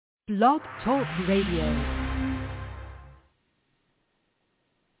Blog Talk Radio.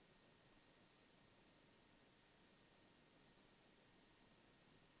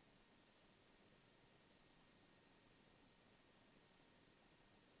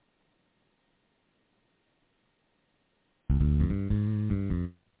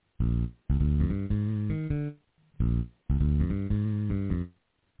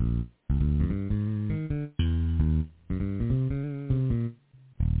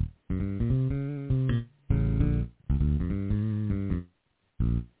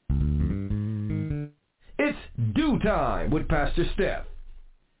 Time with Pastor Steph.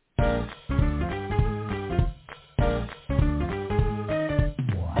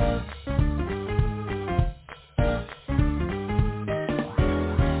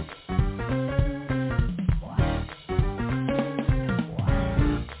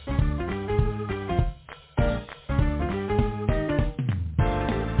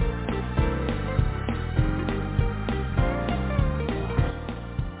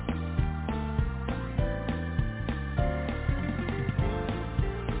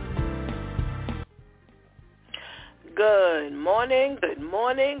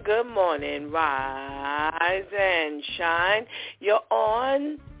 Good morning, rise and shine. You're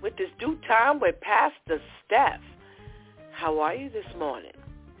on with this due time with Pastor Steph. How are you this morning?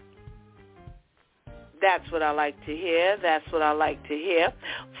 That's what I like to hear.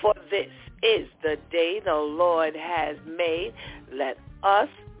 For this is the day the Lord has made. Let us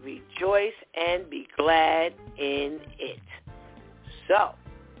rejoice and be glad in it. So,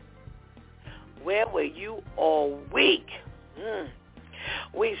 where were you all week?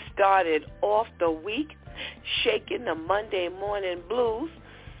 We started off the week shaking the Monday morning blues,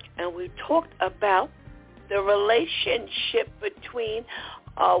 and we talked about the relationship between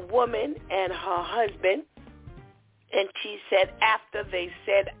a woman and her husband. And she said after they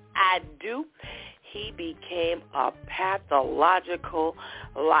said, I do, he became a pathological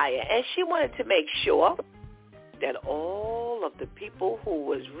liar. And she wanted to make sure that all of the people who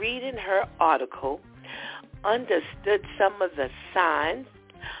was reading her article understood some of the signs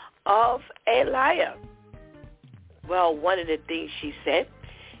of a liar. Well, one of the things she said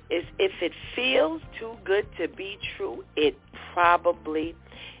is if it feels too good to be true, it probably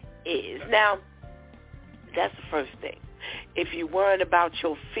is. Now, that's the first thing. If you're worried about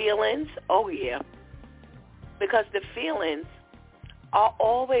your feelings, oh yeah, because the feelings are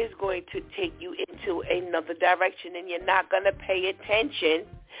always going to take you into another direction, and you're not going to pay attention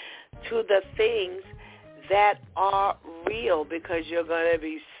to the things that are real because you're going to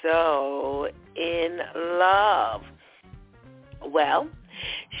be so in love. Well,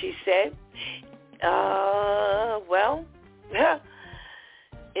 she said,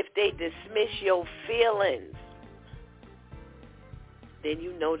 if they dismiss your feelings, then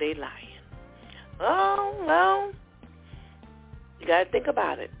you know they lying. Oh, well, you got to think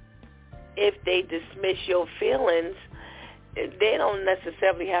about it. If they dismiss your feelings, they don't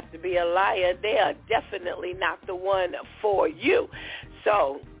necessarily have to be a liar. They are definitely not the one for you.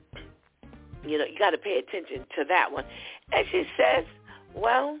 So, you got to pay attention to that one. And she says,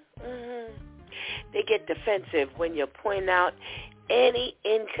 they get defensive when you point out any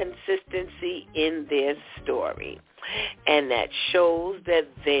inconsistency in their story. And that shows that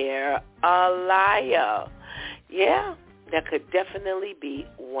they're a liar. Yeah, that could definitely be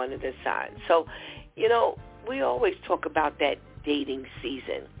one of the signs. So, we always talk about that dating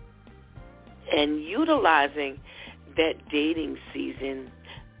season and utilizing that dating season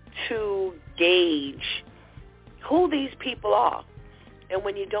to gauge who these people are. And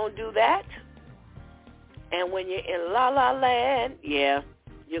when you don't do that, and when you're in la-la land, yeah,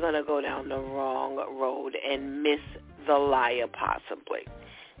 you're going to go down the wrong road and miss the liar possibly.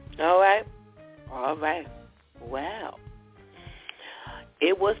 All right? Well,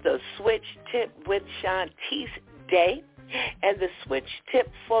 it was the switch tip with Shantice Day, and the switch tip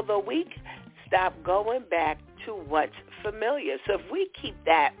for the week, stop going back to what's familiar. So if we keep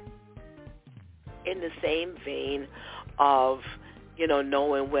that in the same vein of,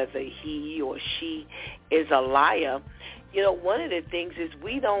 knowing whether he or she is a liar, one of the things is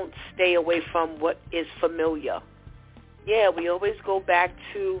we don't stay away from what is familiar. Yeah, we always go back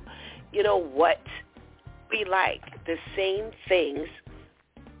to, what we like, the same things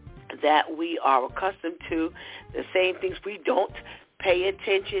that we are accustomed to, the same things we don't pay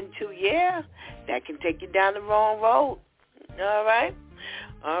attention to. Yeah, that can take you down the wrong road. All right?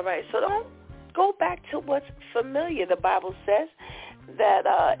 So don't go back to what's familiar. The Bible says that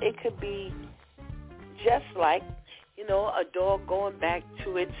it could be just like, a dog going back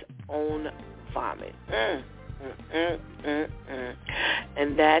to its own vomit.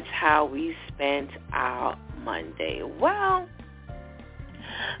 And that's how we spent our Monday. Well,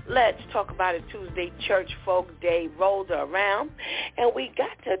 let's talk about it. Tuesday, Church Folk Day rolled around, and we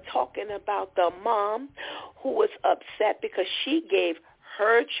got to talking about the mom who was upset because she gave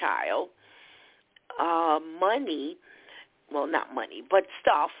her child money. Well, not money, but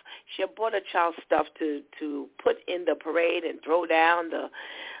stuff. She bought a child stuff to put in the parade and throw down the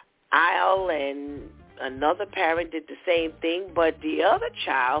aisle, and another parent did the same thing, but the other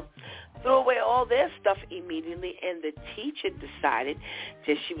child threw away all their stuff immediately, and the teacher decided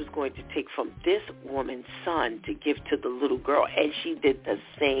that she was going to take from this woman's son to give to the little girl, and she did the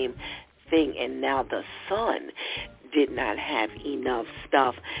same thing, and now the son did not have enough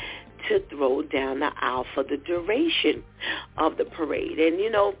stuff to throw down the aisle for the duration of the parade. And,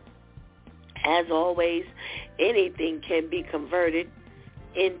 you know, as always, anything can be converted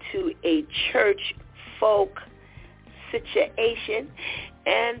into a church folk situation.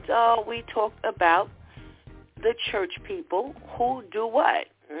 And we talked about the church people who do what?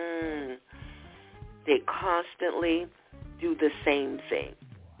 They constantly do the same thing.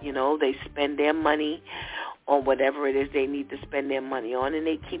 You know, they spend their money on whatever it is they need to spend their money on, and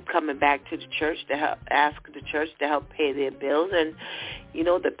they keep coming back to the church to help, ask the church to help pay their bills. And, you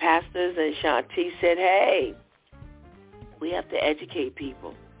know, the pastors and Shanti said, hey, we have to educate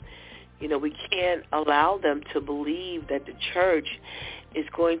people. You know, we can't allow them to believe that the church is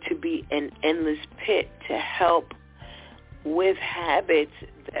going to be an endless pit to help with habits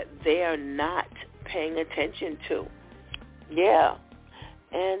that they are not paying attention to. Yeah.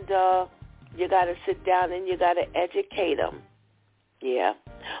 And you got to sit down and you got to educate them. Yeah.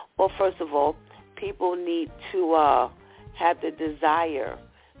 Well, first of all, people need to have the desire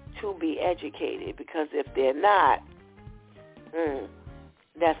to be educated, because if they're not,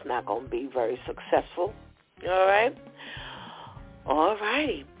 that's not going to be very successful. All right? All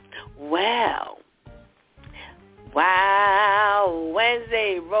righty. Well, wow,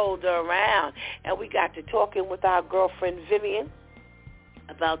 Wednesday rolled around, and we got to talking with our girlfriend Vivian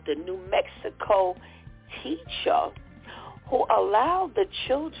about the New Mexico teacher who allowed the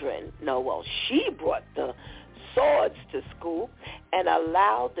children, she brought the swords to school and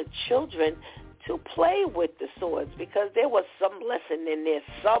allowed the children to play with the swords, because there was some lesson in there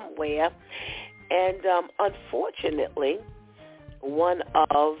somewhere. And unfortunately, one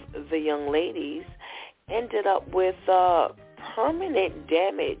of the young ladies ended up with permanent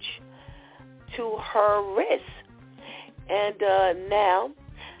damage to her wrist. And now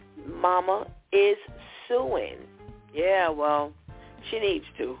Mama is suing. Yeah, well, she needs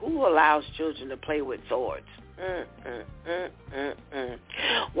to. Who allows children to play with swords?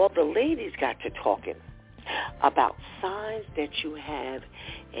 Well, the ladies got to talking about signs that you have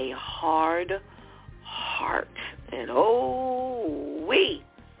a hard heart. And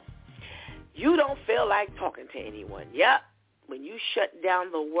you don't feel like talking to anyone. Yep. When you shut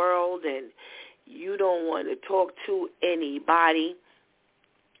down the world and you don't want to talk to anybody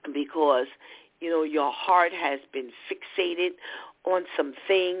because, you know, your heart has been fixated on some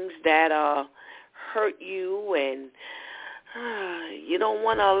things that hurt you, and you don't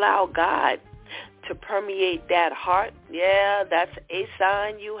want to allow God to permeate that heart. Yeah, that's a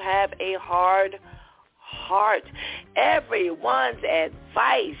sign you have a hard heart. Everyone's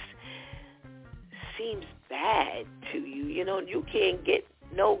advice seems bad to you. You know, you can't get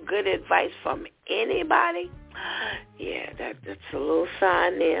no good advice from anybody. Yeah, that's a little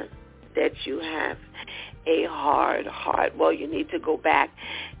sign there that you have a hard heart. Well, you need to go back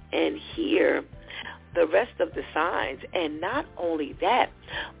and hear the rest of the signs. And not only that,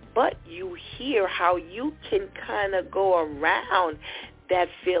 but you hear how you can kind of go around that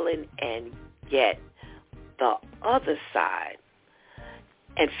feeling and get the other side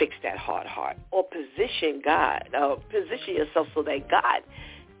and fix that hard heart, or position yourself so that God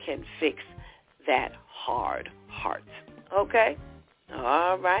can fix that hard heart. Okay?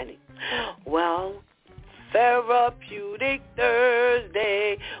 All righty. Well, Therapeutic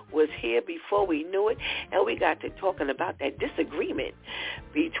Thursday was here before we knew it, and we got to talking about that disagreement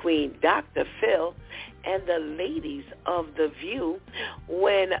between Dr. Phil and the ladies of The View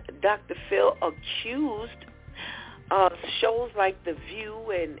when Dr. Phil accused shows like The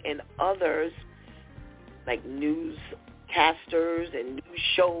View and others, like newscasters and news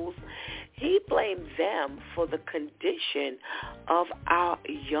shows, he blamed them for the condition of our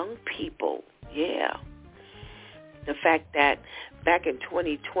young people. Yeah. The fact that back in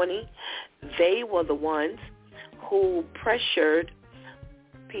 2020, they were the ones who pressured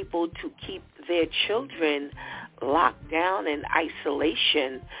people to keep their children locked down in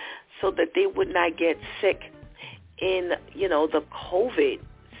isolation so that they would not get sick in, the COVID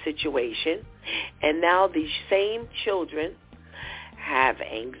situation, and now these same children have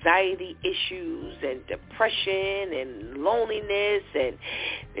anxiety issues and depression and loneliness, and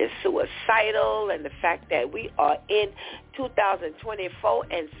they're suicidal, and the fact that we are in 2024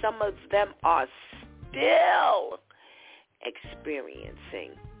 and some of them are still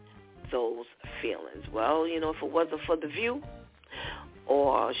experiencing those feelings. Well, if it wasn't for The View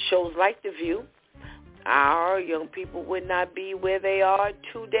or shows like The View, our young people would not be where they are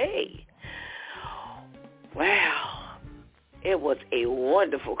today. Well, it was a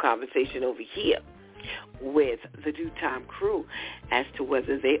wonderful conversation over here with the Due Time crew as to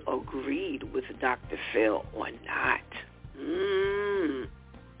whether they agreed with Dr. Phil or not.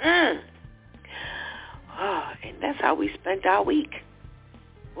 Oh, and that's how we spent our week.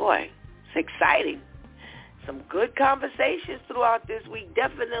 Boy, it's exciting. Some good conversations throughout this week,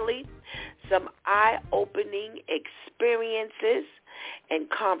 definitely. Some eye-opening experiences and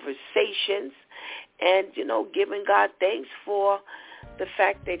conversations. And, giving God thanks for the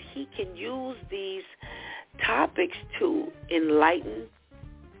fact that he can use these topics to enlighten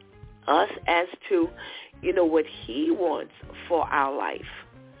us as to, what he wants for our life.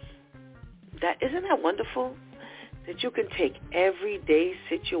 Isn't that wonderful? That you can take everyday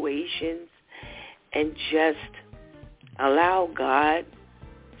situations and just allow God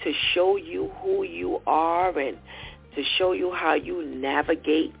to show you who you are and to show you how you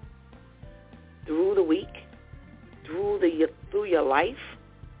navigate through the week, through your life.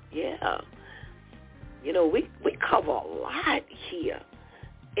 Yeah. We cover a lot here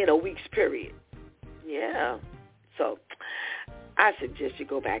in a week's period. Yeah. So I suggest you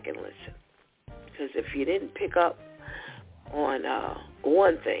go back and listen. Because if you didn't pick up on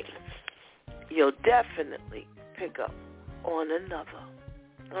one thing, you'll definitely pick up on another.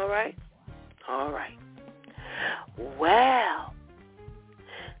 All right? All right. Well,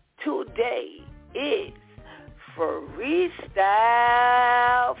 today is Freestyle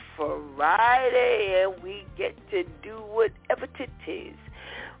Friday, and we get to do whatever it is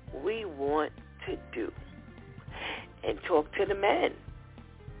we want to do. And talk to the men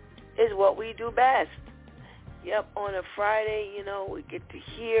is what we do best. Yep, on a Friday, we get to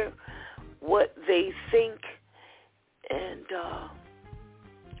hear what they think, and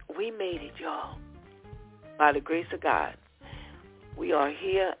we made it, y'all. By the grace of God, we are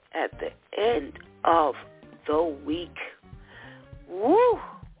here at the end of the week. Woo!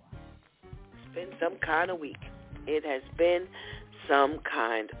 It's been some kind of week. It has been some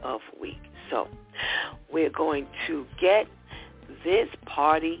kind of week. So we're going to get this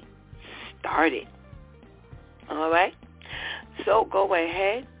party started. All right? So go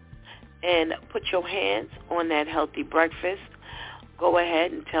ahead and put your hands on that healthy breakfast. Go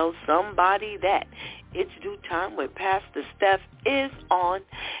ahead and tell somebody that it's Due Time with Pastor Steph is on.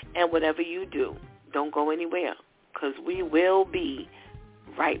 And whatever you do, don't go anywhere, because we will be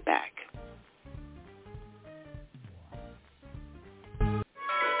right back.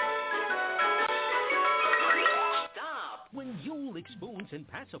 When you lick spoons and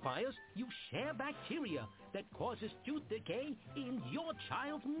pacifiers, you share bacteria that causes tooth decay in your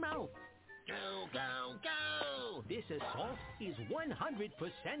child's mouth. Go, go, go! This assault is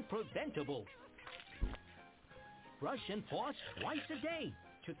 100% preventable. Brush and floss twice a day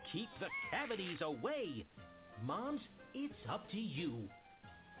to keep the cavities away. Moms, it's up to you.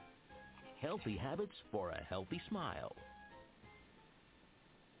 Healthy habits for a healthy smile.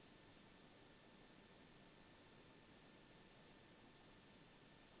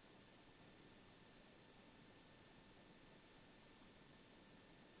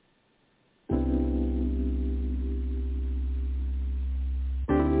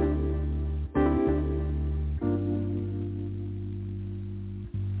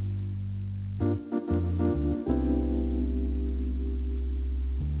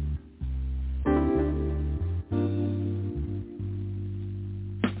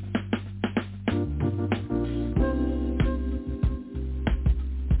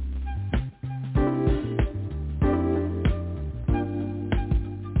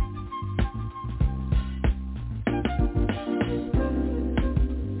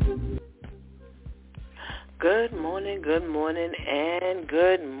 Good morning, and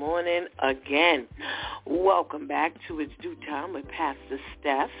good morning again. Welcome back to It's Due Time with Pastor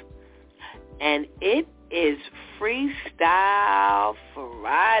Steph. And it is Freestyle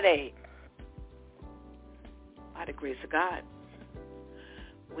Friday. By the grace of God,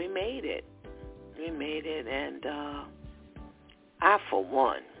 we made it. And I, for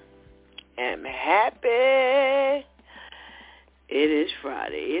one, am happy it is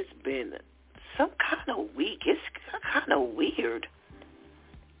Friday. It's been I'm kind of weak. It's kind of weird.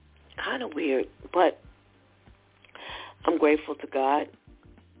 But I'm grateful to God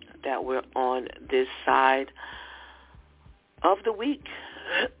that we're on this side of the week.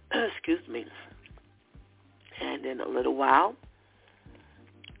 Excuse me. And in a little while,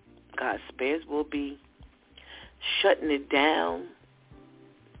 God spares, we'll be shutting it down,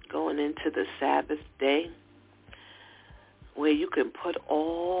 going into the Sabbath day, where you can put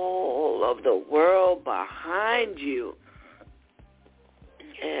all of the world behind you.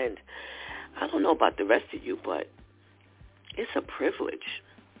 And I don't know about the rest of you, but it's a privilege.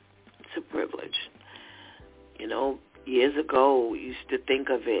 It's a privilege. You know, years ago, we used to think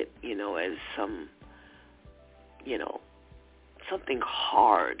of it, you know, as some, you know, something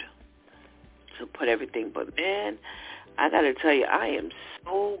hard to put everything. But, man, I got to tell you, I am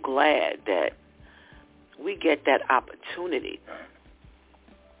so glad that we get that opportunity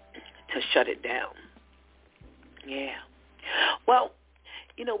to shut it down. Yeah. Well,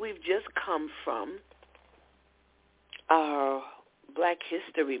 you know, we've just come from our Black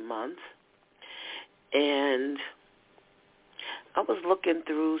History Month, and I was looking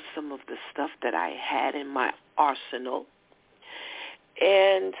through some of the stuff that I had in my arsenal,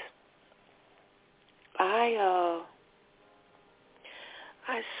 and I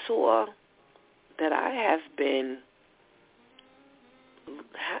saw that I've been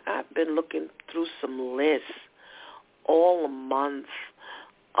looking through some lists all month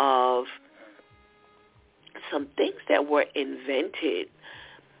of some things that were invented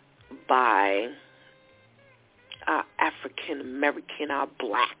by African American, or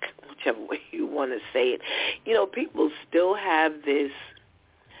black, whichever way you want to say it. You know, people still have this,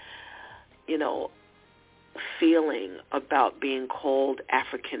 you know, feeling about being called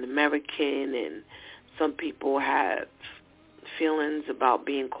African American, and some people have feelings about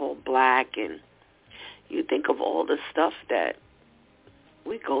being called black, and you think of all the stuff that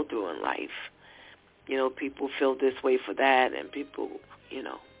we go through in life. You know, people feel this way for that, and people, you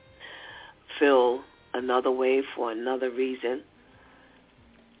know, feel another way for another reason.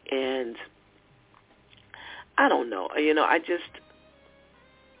 And I don't know. You know, I just,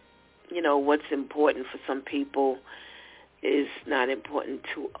 you know, what's important for some people is not important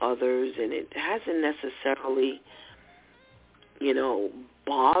to others, and it hasn't necessarily, you know,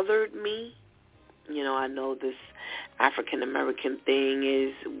 bothered me. You know, I know this African American thing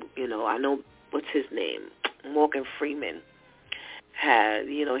is, you know, I know, what's his name? Morgan Freeman had,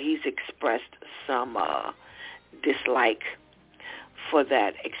 you know, he's expressed some dislike for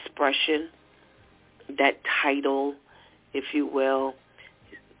that expression, that title, if you will.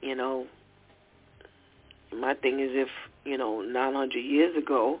 You know, my thing is, if, you know, 900 years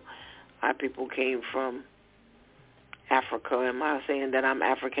ago, our people came from Africa, am I saying that I'm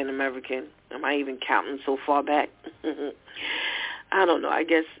African American? Am I even counting so far back? I don't know. I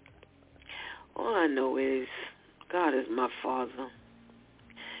guess all I know is God is my Father.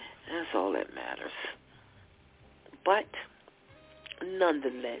 That's all that matters. But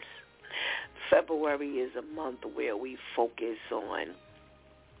nonetheless, February is a month where we focus on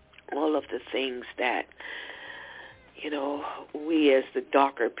all of the things that, you know, we as the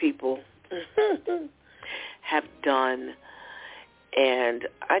darker people have done. And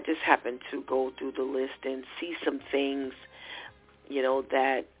I just happened to go through the list and see some things, you know,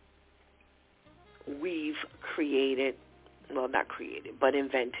 that we've created, well, not created, but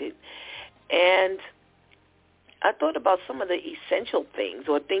invented. And I thought about some of the essential things,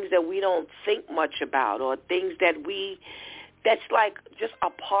 or things that we don't think much about, or things that that's like just a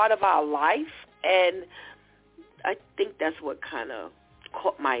part of our life. And I think that's what kind of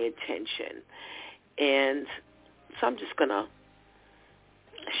caught my attention. And so I'm just going to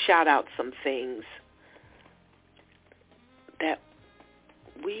shout out some things that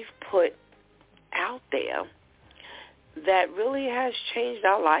we've put out there that really has changed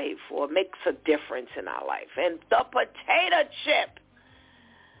our life or makes a difference in our life. And the potato chip.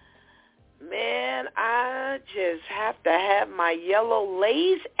 Man, I just have to have my yellow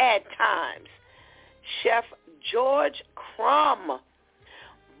Lay's at times. Chef George Crumb,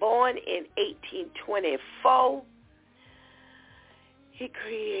 born in 1824, he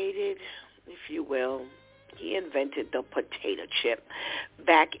created, if you will, he invented the potato chip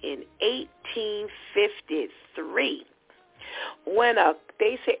back in 1853 when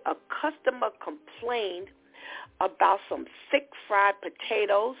they say a customer complained about some thick fried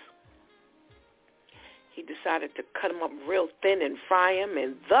potatoes. He decided to cut them up real thin and fry them,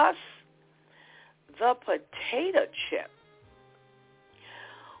 and thus the potato chip.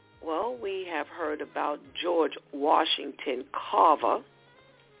 Well, we have heard about George Washington Carver,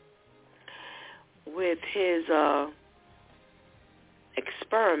 with his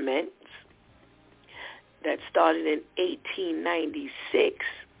experiments that started in 1896,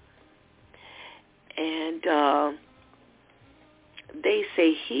 and they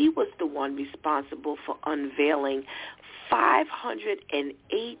say he was the one responsible for unveiling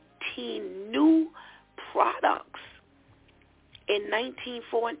 518 new products in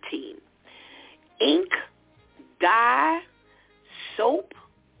 1914. Ink, dye, soap,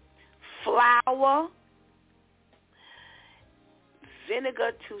 flour,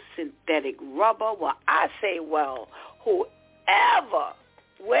 vinegar to synthetic rubber. Well, I say, well, wherever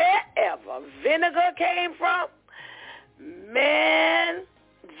vinegar came from, man,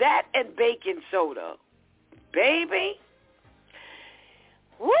 that and baking soda, baby,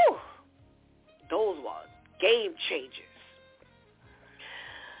 woo, those were game changers.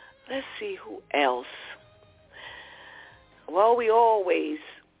 Let's see who else. Well, we always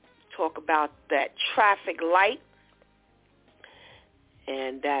talk about that traffic light,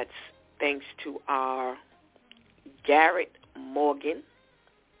 and that's thanks to our Garrett Morgan,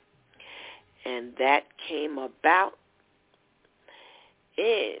 and that came about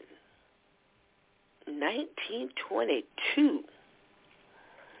in 1922.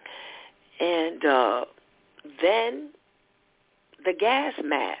 And then the gas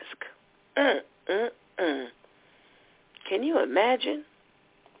mask. Can you imagine?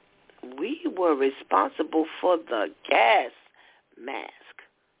 We were responsible for the gas mask.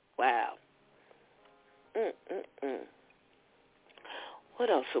 Wow. What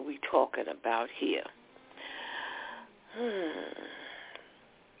else are we talking about here?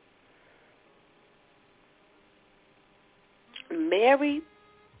 Mary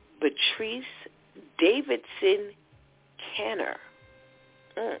Patrice Davidson Kenner.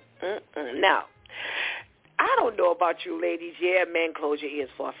 Now, I don't know about you ladies. Yeah, men, close your ears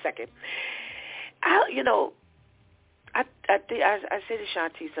for a second. I say to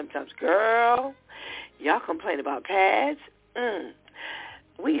Shanti sometimes, girl, y'all complain about pads.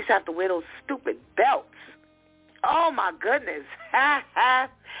 We used to have to wear those stupid belts. Oh, my goodness.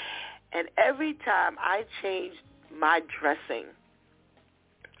 And every time I changed my dressing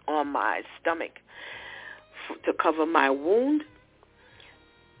on my stomach to cover my wound,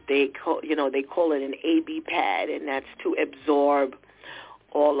 they call it an AB pad, and that's to absorb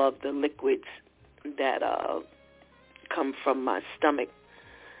all of the liquids that come from my stomach.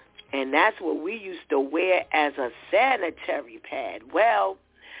 And that's what we used to wear as a sanitary pad. Well,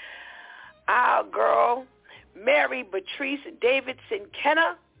 our girl, Mary Patrice Davidson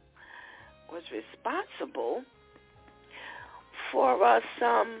Kenner, was responsible for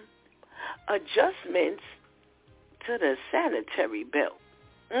some adjustments to the sanitary belt.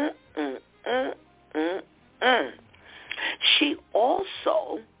 She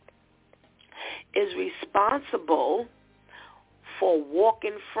also is responsible for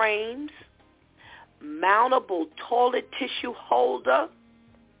walking frames, mountable toilet tissue holder,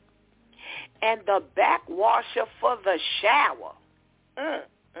 and the back washer for the shower.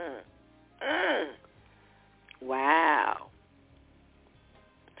 Wow.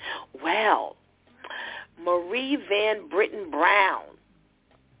 Well, Marie Van Britton Brown,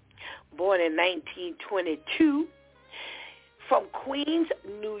 born in 1922, from Queens,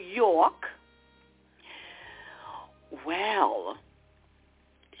 New York. Well,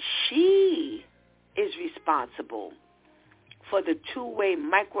 she is responsible for the two-way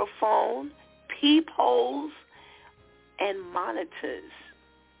microphone, peepholes, and monitors.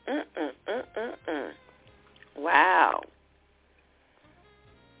 Wow.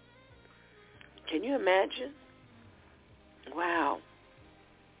 Can you imagine? Wow.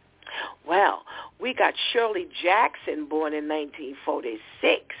 Well, we got Shirley Jackson, born in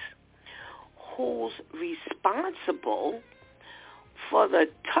 1946, who's responsible for the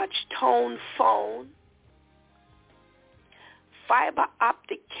touch-tone phone, fiber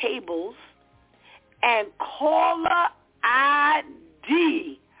optic cables, and caller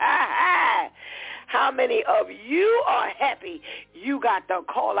ID. How many of you are happy you got the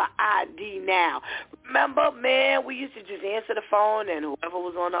caller ID now? Remember, man, we used to just answer the phone and whoever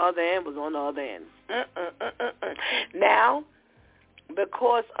was on the other end was on the other end. Now,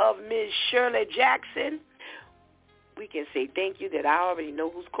 because of Ms. Shirley Jackson, we can say thank you that I already know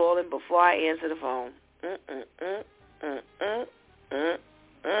who's calling before I answer the phone.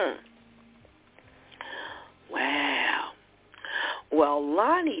 Wow. Well,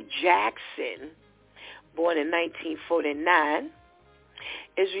 Lonnie Jackson, born in 1949,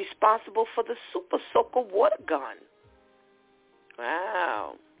 is responsible for the Super Soaker water gun.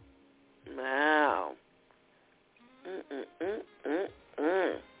 Wow. Wow.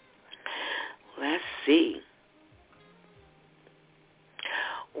 Let's see.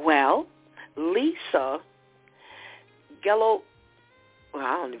 Well, Lisa Gello, well,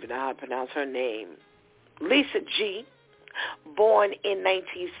 I don't even know how to pronounce her name. Lisa G, born in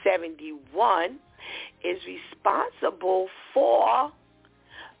 1971, is responsible for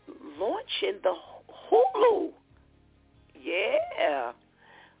launching the Hulu. Yeah,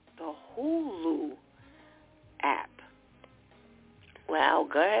 the Hulu app. Well,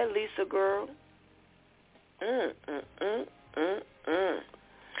 go ahead, Lisa girl.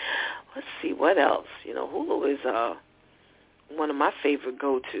 Let's see, what else? You know, Hulu is one of my favorite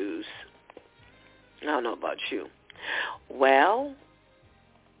go-tos. I don't know about you. Well,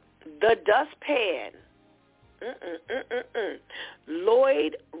 the dustpan.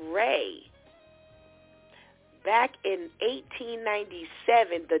 Lloyd Ray. Back in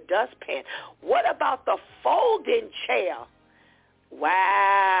 1897, the dustpan. What about the folding chair?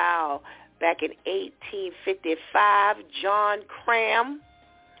 Wow. Back in 1855, John Cram.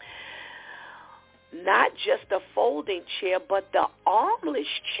 Not just the folding chair, but the armless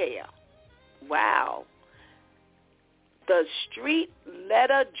chair. Wow. The street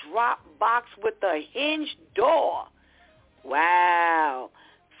letter drop box with a hinged door. Wow.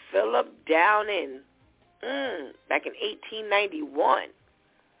 Philip Downing. Back in 1891.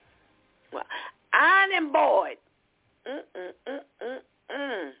 Well, ironing board.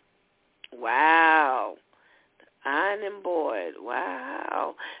 Wow. The ironing board.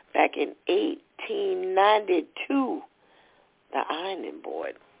 Wow. Back in 1892. The ironing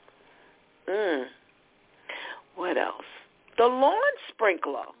board. What else? The lawn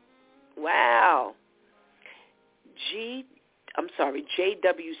sprinkler. Wow.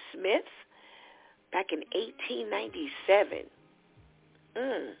 J.W. Smith. Back in 1897.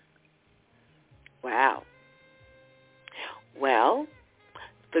 Wow. Well,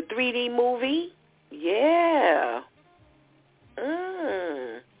 the 3D movie, yeah.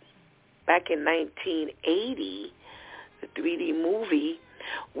 Back in 1980, the 3D movie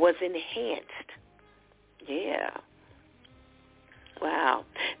was enhanced. Yeah. Wow.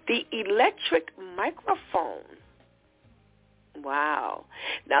 The electric microphone. Wow.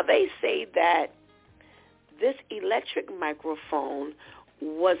 Now, they say that this electric microphone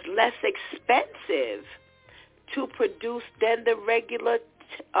was less expensive to produce than the regular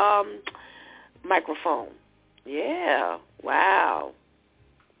microphone. Yeah. Wow.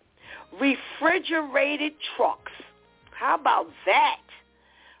 Refrigerated trucks. How about that?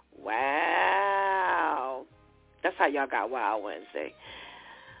 Wow. That's how y'all got Wild Wednesday.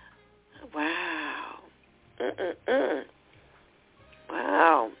 Wow.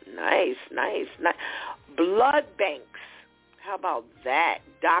 Wow. Nice. Blood banks. How about that?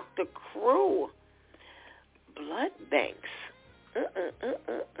 Dr. Crew. Blood banks.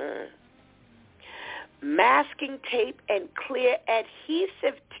 Masking tape and clear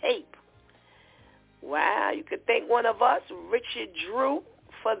adhesive tape. Wow. You could thank one of us, Richard Drew,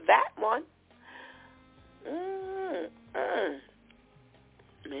 for that one.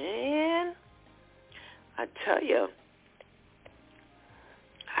 Man, I tell you,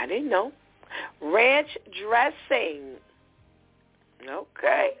 I didn't know. Ranch dressing.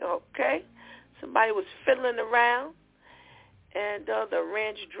 Okay. Somebody was fiddling around, and the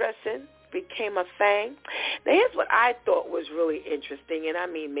ranch dressing became a thing. Now, here's what I thought was really interesting, and I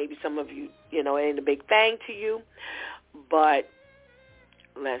mean, maybe some of you, it ain't a big thing to you, but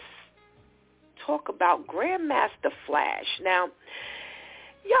let's talk about Grandmaster Flash. Now,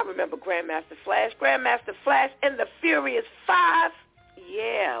 y'all remember Grandmaster Flash? Grandmaster Flash and the Furious Five?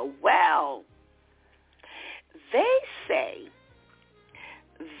 Yeah, well, they say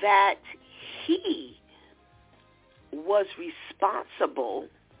that he was responsible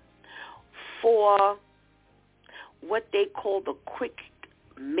for what they call the quick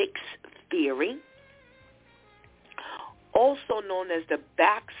mix theory, also known as the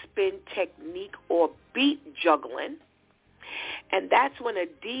backspin technique or beat juggling. And that's when a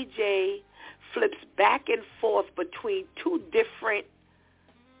DJ flips back and forth between two different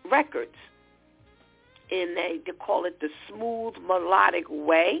records. And they call it the smooth melodic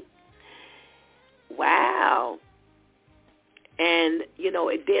way. Wow. And,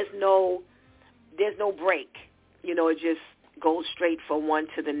 there's no break. It just goes straight from one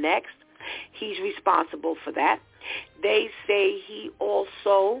to the next. He's responsible for that. They say he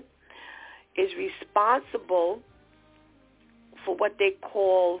also is responsible for what they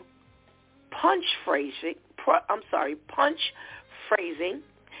call punch phrasing,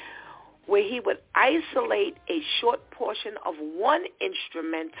 where he would isolate a short portion of one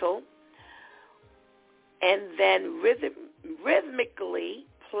instrumental and then rhythmically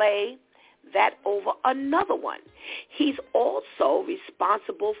play that over another one. He's also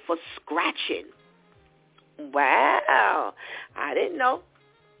responsible for scratching. Wow. I didn't know.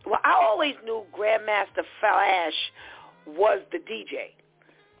 Well, I always knew Grandmaster Flash was the DJ.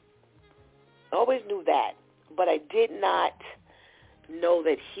 Always knew that. But I did not know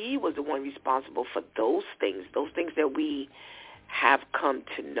that he was the one responsible for those things that we have come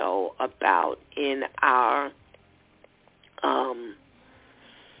to know about in our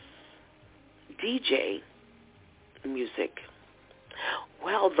DJ music.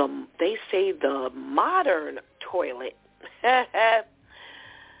 Well, they say the modern toilet,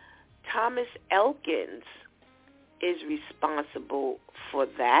 Thomas Elkins is responsible for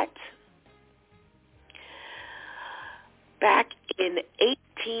that. Back in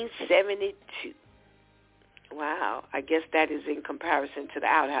 1872. Wow, I guess that is in comparison to the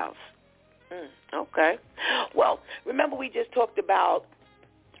outhouse. Okay. Well, remember we just talked about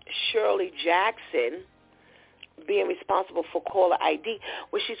Shirley Jackson being responsible for caller ID.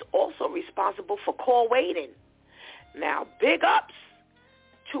 Well, she's also responsible for call waiting. Now, big ups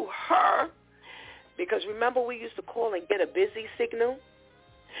to her, because remember we used to call and get a busy signal?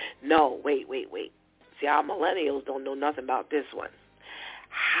 No, wait. See, our millennials don't know nothing about this one.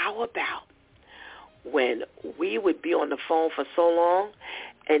 How about when we would be on the phone for so long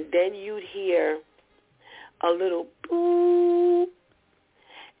and then you'd hear a little boop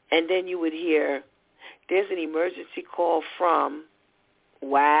and then you would hear, there's an emergency call from,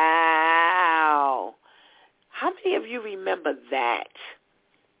 wow. How many of you remember that?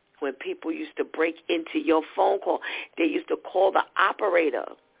 When people used to break into your phone call, they used to call the operator.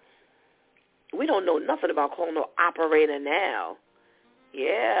 We don't know nothing about calling no operator now.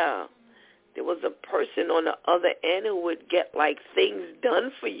 Yeah. There was a person on the other end who would get, like, things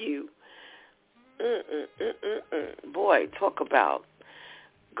done for you. Boy, talk about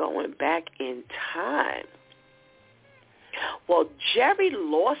going back in time. Well, Jerry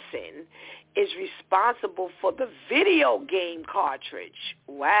Lawson is responsible for the video game cartridge.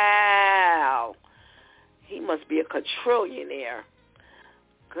 Wow. He must be a quadrillionaire.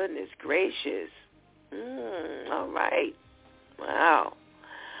 Goodness gracious. All right. Wow.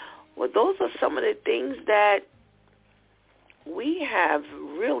 Well, those are some of the things that we have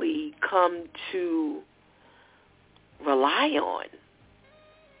really come to rely on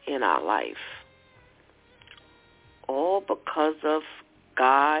in our life. All because of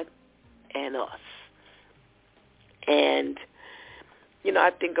God and us. And,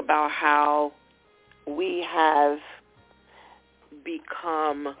 I think about how we have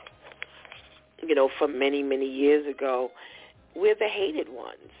become, from many, many years ago, we're the hated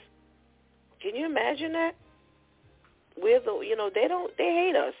ones. Can you imagine that? We're they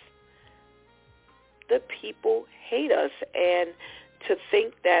hate us. The people hate us. And to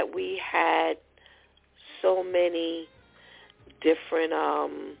think that we had so many different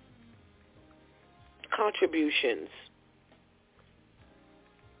contributions.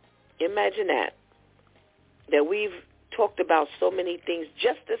 Imagine that we've talked about so many things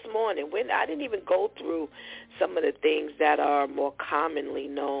just this morning. I didn't even go through some of the things that are more commonly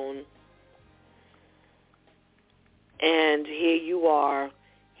known. And here you are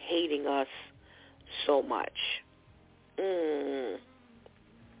hating us so much. I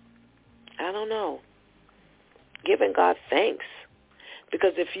don't know. Giving God thanks.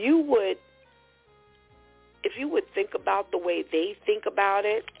 Because if you would think about the way they think about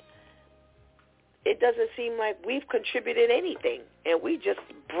it, it doesn't seem like we've contributed anything. And we just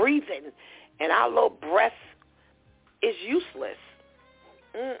breathing, and our little breath is useless.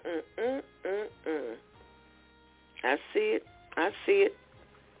 I see it.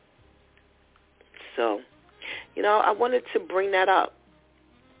 So, I wanted to bring that up.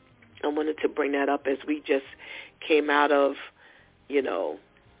 As we just came out of,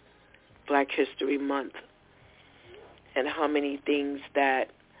 Black History Month, and how many things that,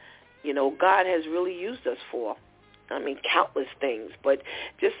 God has really used us for. I mean, countless things, but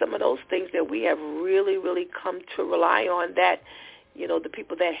just some of those things that we have really, really come to rely on that, the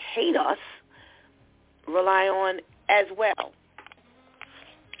people that hate us rely on as well.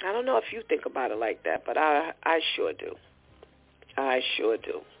 I don't know if you think about it like that, but I sure do.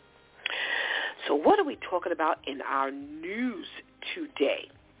 So what are we talking about in our news today?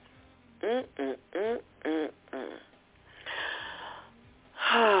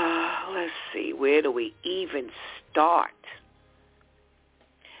 Let's see, where do we even start?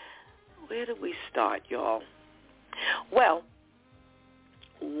 Where do we start, y'all? Well,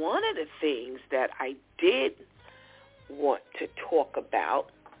 one of the things that I did want to talk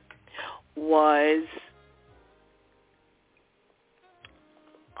about was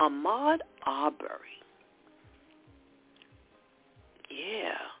Ahmaud Arbery.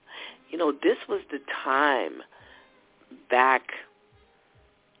 Yeah. This was the time back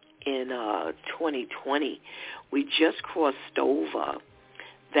in 2020. We just crossed over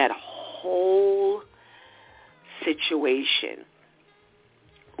that whole situation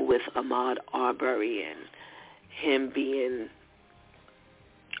with Ahmaud Arbery and him being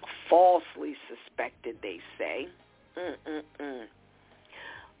falsely suspected, they say,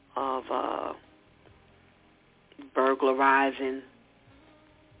 of burglarizing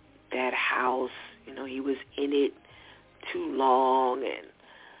that house. He was in it too long, and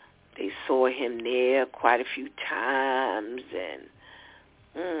they saw him there quite a few times,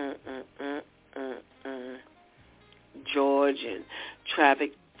 and George and Travis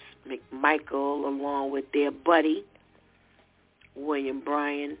McMichael, along with their buddy William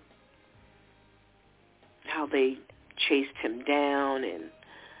Bryan, how they chased him down and,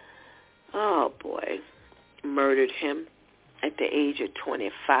 oh boy, murdered him at the age of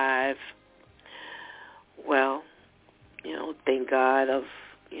 25. Well, thank God of,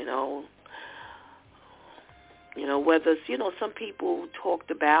 whether, some people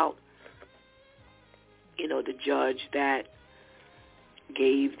talked about, the judge that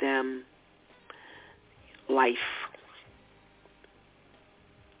gave them life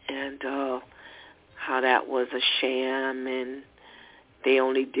and how that was a sham and they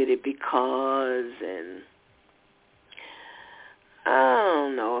only did it because, and I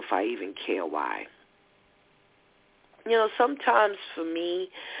don't know if I even care why. Sometimes for me,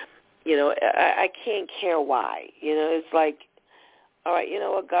 I can't care why. It's like, all right,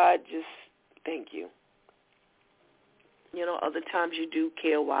 what, God, just thank you. Other times you do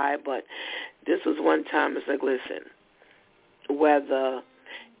care why, but this was one time it's like, listen, whether,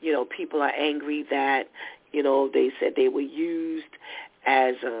 people are angry that, they said they were used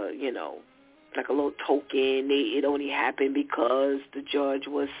as a, like a little token. It only happened because the judge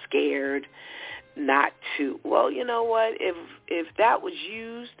was scared not to. Well, you know what? If that was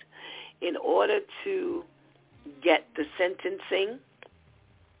used in order to get the sentencing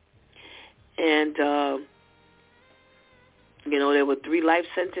and, there were 3 life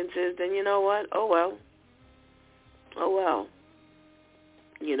sentences, then you know what? Oh, well.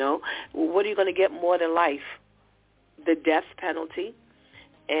 What are you going to get more than life? The death penalty.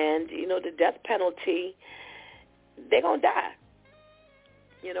 And, the death penalty, they're going to die.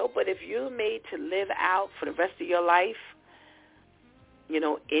 But if you're made to live out for the rest of your life,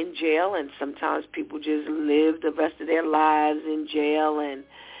 in jail, and sometimes people just live the rest of their lives in jail, and,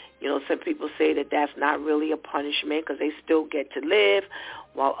 some people say that that's not really a punishment because they still get to live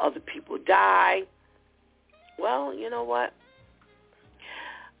while other people die. Well, you know what?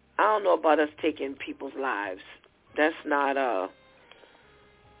 I don't know about us taking people's lives. That's not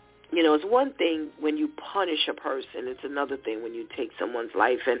it's one thing when you punish a person. It's another thing when you take someone's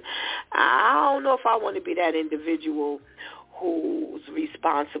life. And I don't know if I want to be that individual who's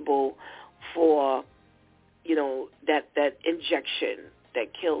responsible for, that injection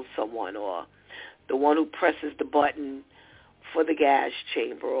that kills someone, or the one who presses the button for the gas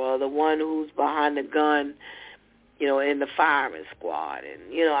chamber, or the one who's behind the gun, in the firing squad. And,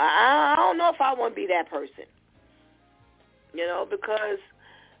 I don't know if I want to be that person, because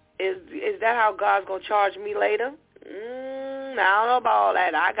is that how God's going to charge me later? I don't know about all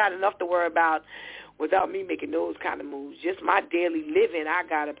that. I got enough to worry about without me making those kind of moves. Just my daily living I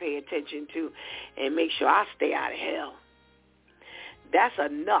got to pay attention to and make sure I stay out of hell. That's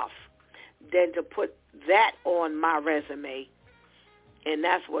enough than to put that on my resume. And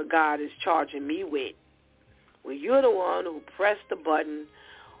that's what God is charging me with. Well, you're the one who pressed the button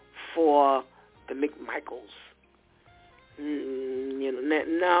for the McMichaels.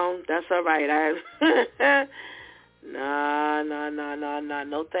 No, that's all right.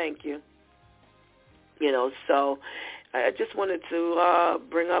 No, thank you. So I just wanted to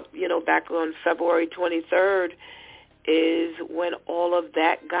bring up, back on February 23rd is when all of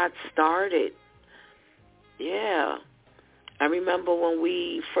that got started. Yeah. I remember when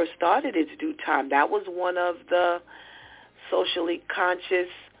we first started It's Due Time, that was one of the socially conscious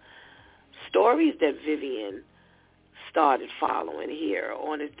stories that Vivian started following here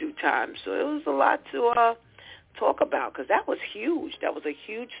on It's Due Time. So it was a lot to talk about because that was huge. That was a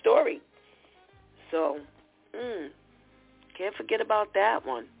huge story. So can't forget about that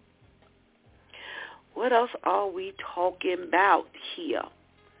one. What else are we talking about here?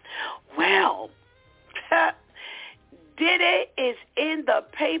 Well, Diddy is in the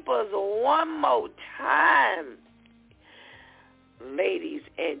papers one more time. Ladies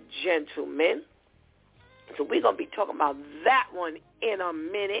and gentlemen, So we're going to be talking about that one in a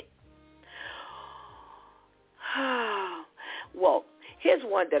minute. Well, here's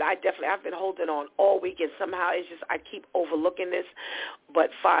one that I've been holding on all week, and somehow it's just I keep overlooking this, but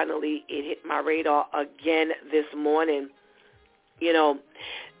finally it hit my radar again this morning. You know,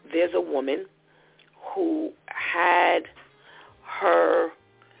 there's a woman who had her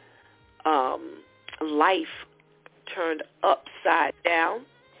life turned upside down,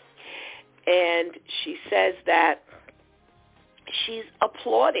 and she says that she's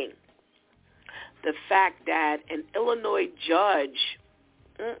applauding the fact that an Illinois judge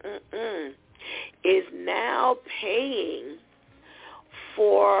is now paying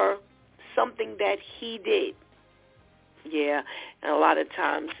for something that he did. Yeah, and a lot of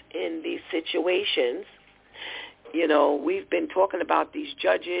times in these situations, you know, we've been talking about these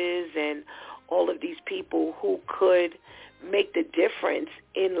judges and all of these people who could make the difference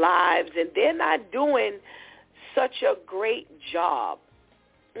in lives, and they're not doing such a great job.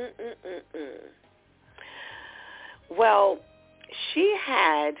 Well, she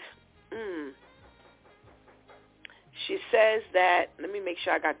had, she says that, let me make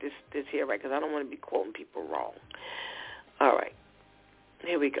sure I got this here right, because I don't want to be quoting people wrong. All right,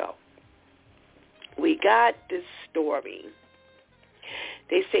 here we go. We got this story.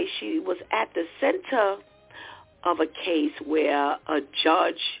 They say she was at the center of a case where a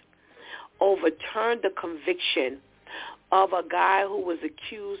judge overturned the conviction of a guy who was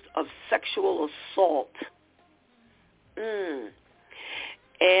accused of sexual assault.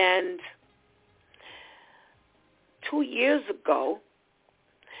 And 2 years ago,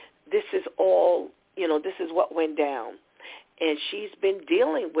 this is all, you know, this is what went down. And she's been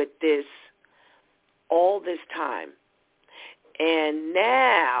dealing with this all this time. And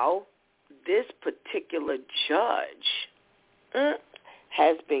now this particular judge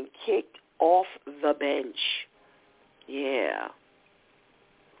has been kicked off the bench. Yeah.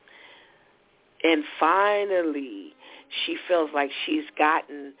 And finally, she feels like she's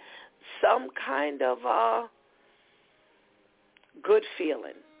gotten some kind of good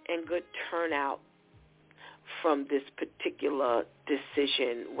feeling and good turnout from this particular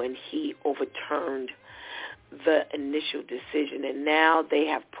decision when he overturned the initial decision. And now they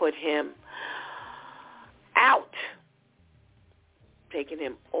have put him out, taking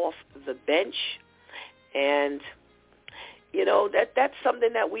him off the bench. And you know, that's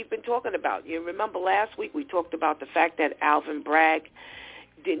something that we've been talking about. You remember last week we talked about the fact that Alvin Bragg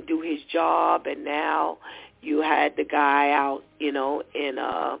didn't do his job, and now you had the guy out, you know, in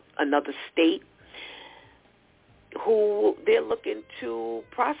another state who they're looking to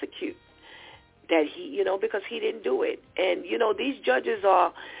prosecute that he, you know, because he didn't do it. And, you know, these judges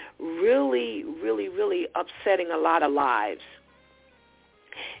are really, really, really upsetting a lot of lives.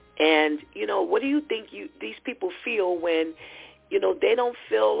 And, you know, what do you think these people feel when, you know, they don't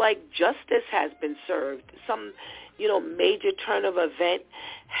feel like justice has been served? Some, you know, major turn of event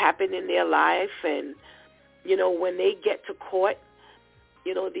happened in their life, and, you know, when they get to court,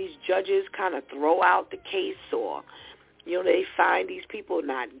 you know, these judges kind of throw out the case, or, you know, they find these people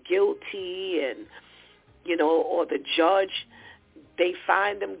not guilty, and, you know, or the judge, they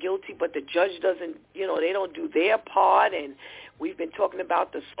find them guilty, but the judge doesn't, you know, they don't do their part. And we've been talking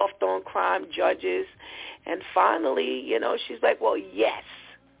about the soft on crime judges. And finally, you know, she's like, well, yes,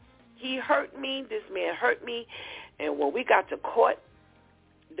 he hurt me. This man hurt me. And when we got to court,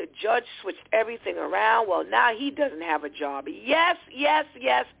 the judge switched everything around. Well, now he doesn't have a job. Yes, yes,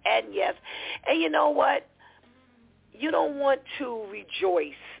 yes, and yes. And you know what? You don't want to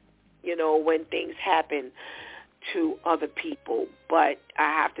rejoice, you know, when things happen to other people. But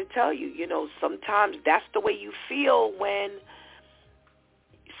I have to tell you, you know, sometimes that's the way you feel when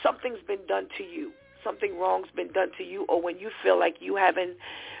something's been done to you, something wrong's been done to you, or when you feel like you haven't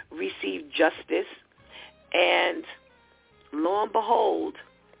received justice. And lo and behold,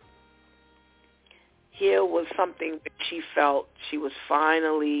 here was something that she felt she was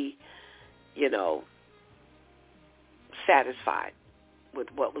finally, you know, satisfied with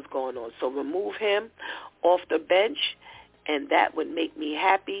what was going on. So remove him off the bench, and that would make me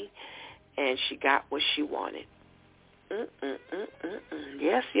happy. And she got what she wanted.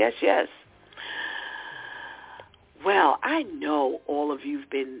 Yes, yes, yes. Well, I know all of you've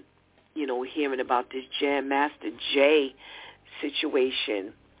been, you know, hearing about this Jam Master Jay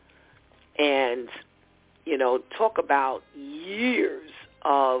situation. And, you know, talk about years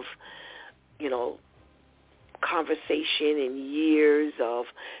of, you know, conversation and years of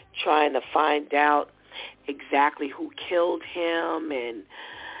trying to find out exactly who killed him. And,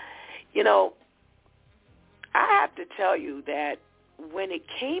 you know, I have to tell you that when it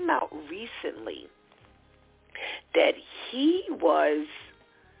came out recently that he was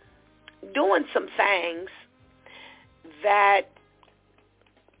doing some things that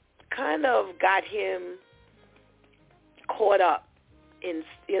kind of got him caught up in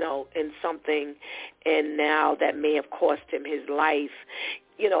something, and now that may have cost him his life,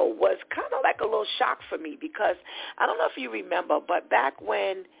 was kind of like a little shock for me, because I don't know if you remember, but back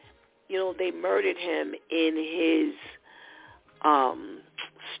when, they murdered him in his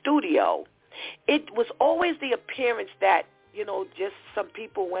studio, it was always the appearance that, just some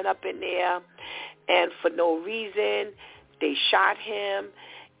people went up in there and for no reason they shot him,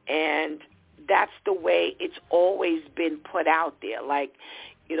 and that's the way it's always been put out there. Like,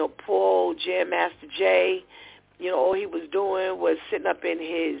 poor old Jam Master Jay, all he was doing was sitting up in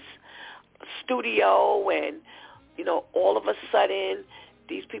his studio, and, all of a sudden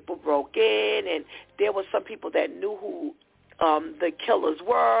these people broke in, and there were some people that knew who the killers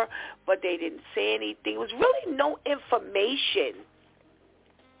were, but they didn't say anything. It was really no information,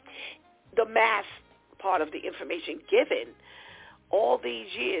 the mass part of the information given all these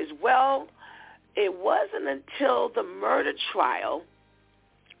years. Well, it wasn't until the murder trial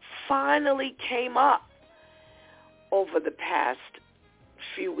finally came up over the past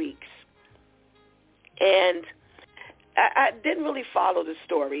few weeks. And I didn't really follow the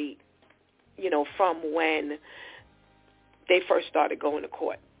story, from when they first started going to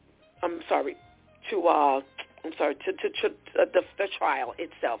court. The trial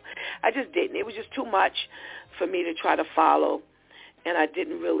itself. I just didn't. It was just too much for me to try to follow, and I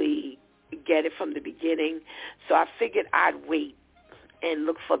didn't really get it from the beginning. So I figured I'd wait and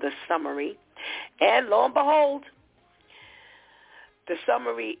look for the summary. And lo and behold, the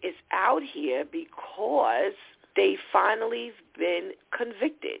summary is out here because they finally been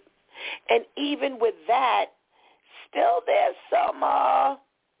convicted. And even with that, still there's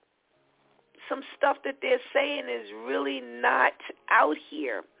some stuff that they're saying is really not out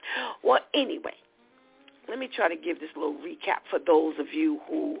here. Well, anyway, let me try to give this little recap for those of you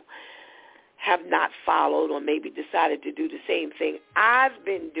who have not followed or maybe decided to do the same thing I've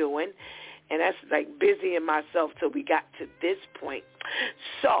been doing, and that's like busying myself till we got to this point.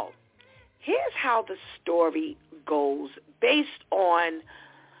 So here's how the story goes based on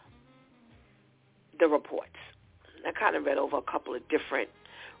the reports. I kind of read over a couple of different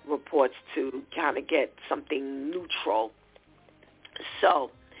reports to kind of get something neutral.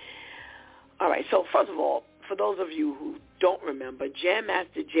 So, all right, so first of all, for those of you who don't remember, Jam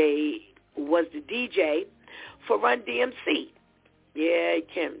Master Jay was the DJ for Run DMC. Yeah, you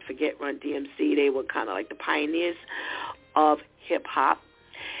can't forget Run DMC. They were kind of like the pioneers of hip-hop.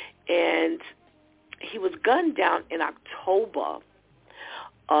 And he was gunned down in October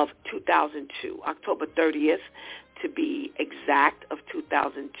of 2002, October 30th to be exact, of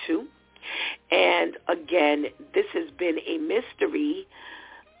 2002. And again, this has been a mystery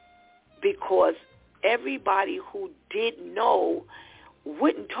because everybody who did know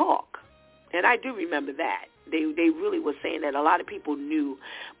wouldn't talk. And I do remember that. They really were saying that a lot of people knew,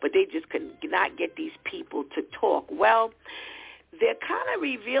 but they just could not get these people to talk. Well, they're kind of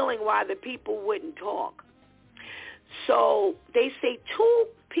revealing why the people wouldn't talk. So they say two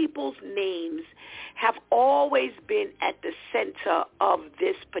people's names have always been at the center of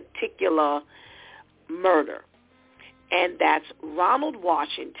this particular murder. And that's Ronald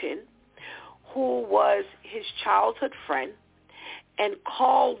Washington, who was his childhood friend, and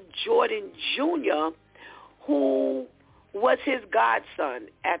Carl Jordan Jr., who was his godson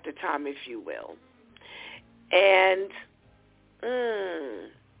at the time, if you will. And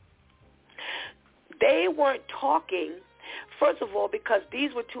they weren't talking, first of all, because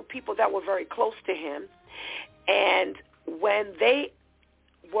these were two people that were very close to him. And when they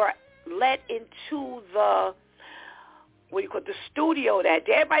were let into the studio that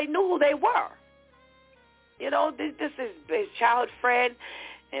day, everybody knew who they were. This is his childhood friend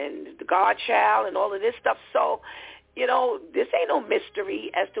and the godchild and all of this stuff. So, this ain't no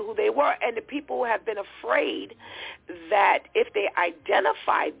mystery as to who they were. And the people have been afraid that if they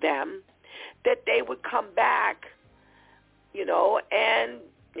identified them, that they would come back, and,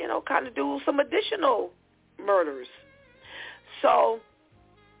 kind of do some additional murders. So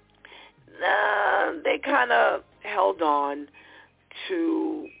they kind of held on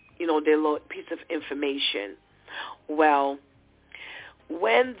to, their little piece of information. Well,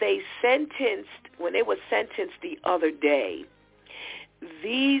 when they were sentenced the other day,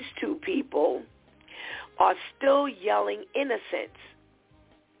 these two people are still yelling innocence.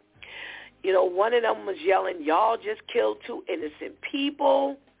 One of them was yelling, "Y'all just killed two innocent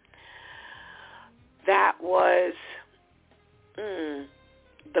people." That was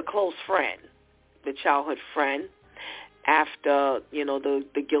the close friend the childhood friend after,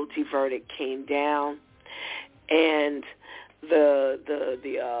 the guilty verdict came down. And the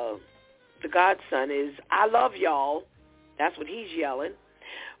godson is, I love y'all. That's what he's yelling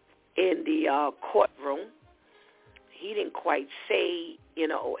in the courtroom. He didn't quite say,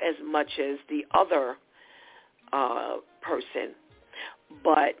 as much as the other person.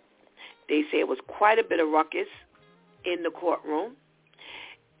 But they say it was quite a bit of ruckus in the courtroom.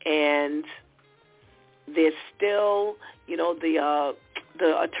 And there's still, the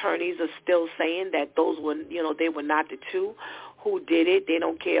attorneys are still saying that those were, they were not the two who did it. They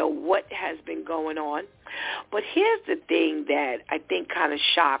don't care what has been going on. But here's the thing that I think kind of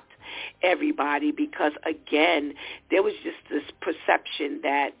shocked everybody, because, again, there was just this perception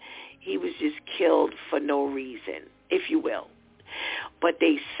that he was just killed for no reason, if you will. But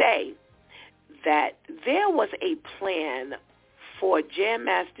they say that there was a plan for Jam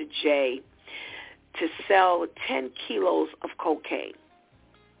Master Jay to sell 10 kilos of cocaine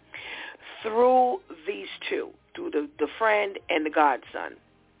through these two, through the friend and the godson,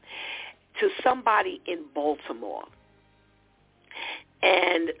 to somebody in Baltimore.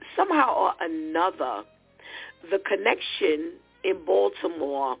 And somehow or another, the connection in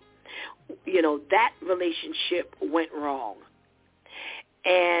Baltimore, that relationship went wrong.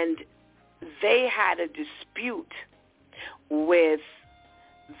 And they had a dispute with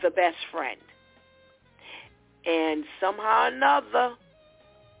the best friend. And somehow or another,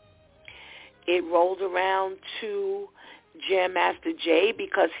 it rolled around to Jam Master Jay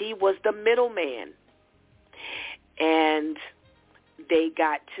because he was the middleman. And they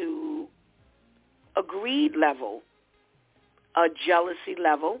got to a greed level, a jealousy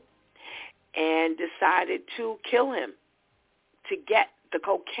level, and decided to kill him to get the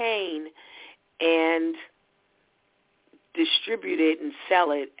cocaine and distribute it and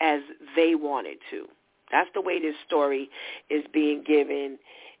sell it as they wanted to. That's the way this story is being given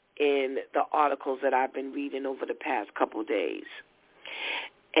in the articles that I've been reading over the past couple of days.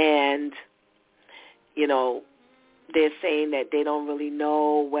 And, they're saying that they don't really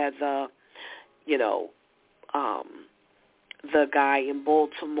know whether, the guy in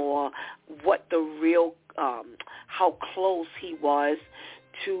Baltimore, what the real, how close he was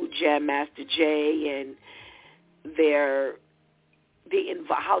to Jam Master Jay, and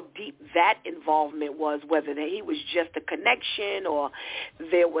how deep that involvement was, whether he was just a connection or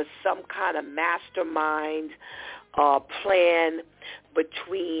there was some kind of mastermind plan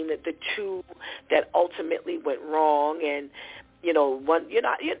between the two that ultimately went wrong. And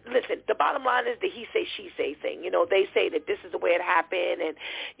listen, the bottom line is the he say, she say thing. They say that this is the way it happened, and,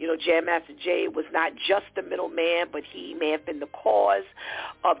 Jam Master Jay was not just the middleman, but he may have been the cause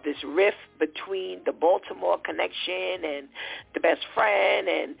of this rift between the Baltimore connection and the best friend,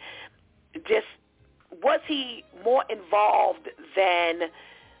 and just, was he more involved than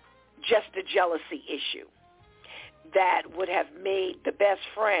just a jealousy issue that would have made the best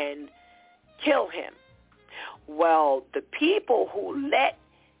friend kill him? Well, the people who let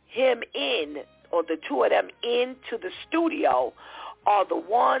him in, or the two of them into the studio, are the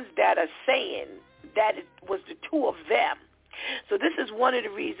ones that are saying that it was the two of them. So this is one of the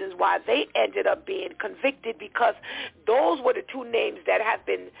reasons why they ended up being convicted, because those were the two names that have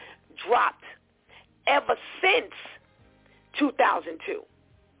been dropped ever since 2002.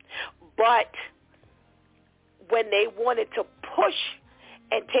 But when they wanted to push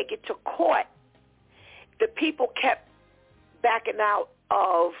and take it to court, the people kept backing out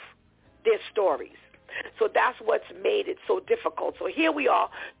of their stories. So that's what's made it so difficult. So here we are,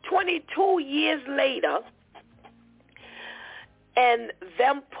 22 years later, and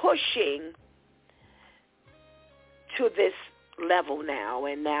them pushing to this level now.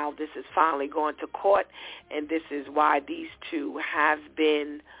 And now this is finally going to court, and this is why these two have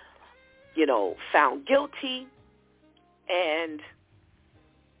been, found guilty. And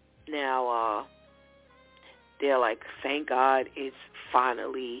now they're like, thank God it's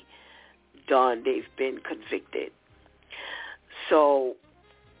finally done. They've been convicted. So,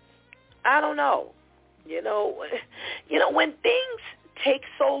 I don't know. When things take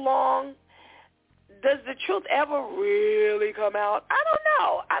so long, does the truth ever really come out? I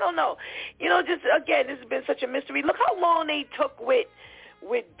don't know. Just, again, this has been such a mystery. Look how long they took with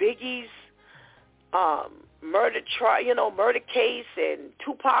Biggie's murder case, and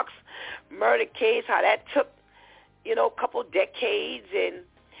Tupac's murder case, how that took, a couple decades. And,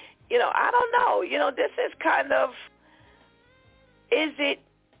 I don't know. This is kind of, is it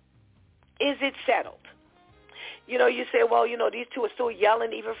settled? you say, well, these two are still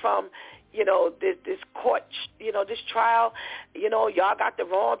yelling even from, this court, this trial, y'all got the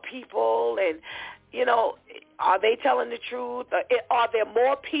wrong people, and, are they telling the truth? Are there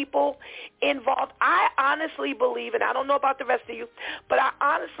more people involved? I honestly believe, and I don't know about the rest of you, but I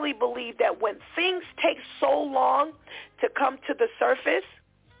honestly believe that when things take so long to come to the surface,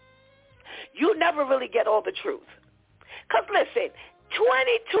 you never really get all the truth. Because listen,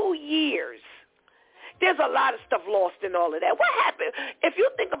 22 years, there's a lot of stuff lost in all of that. What happened? If you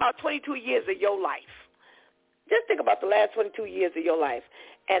think about 22 years of your life, just think about the last 22 years of your life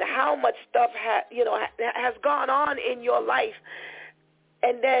and how much stuff has gone on in your life.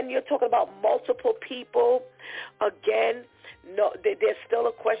 And then you're talking about multiple people. Again, no, there's still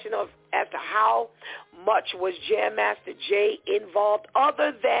a question of as to how much was Jam Master Jay involved,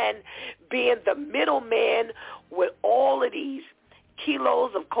 other than being the middleman with all of these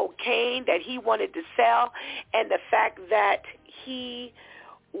kilos of cocaine that he wanted to sell, and the fact that he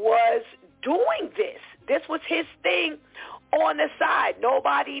was doing this. This was his thing on the side.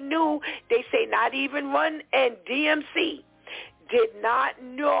 Nobody knew. They say not even Run and DMC did not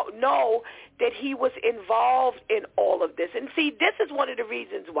know that he was involved in all of this. And see, this is one of the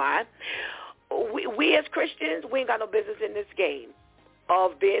reasons why we as Christians, we ain't got no business in this game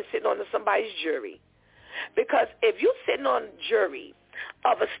of sitting on somebody's jury. Because if you're sitting on jury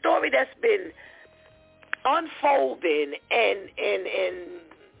of a story that's been unfolding and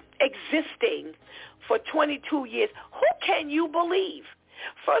existing for 22 years, who can you believe?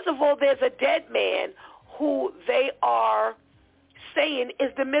 First of all, there's a dead man who they are saying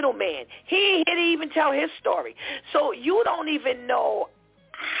is the middleman. He didn't even tell his story. So you don't even know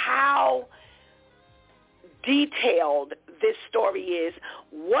how detailed this story is,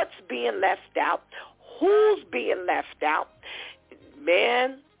 what's being left out, who's being left out.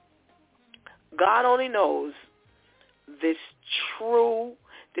 Man, God only knows this true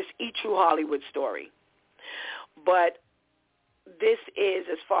Hollywood story. But this is,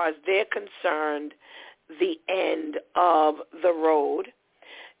 as far as they're concerned, the end of the road.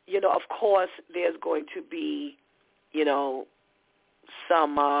 Of course, there's going to be,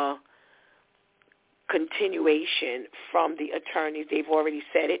 some continuation from the attorneys. They've already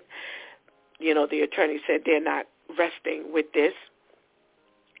said it. The attorney said they're not resting with this.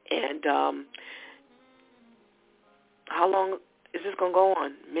 And how long is this going to go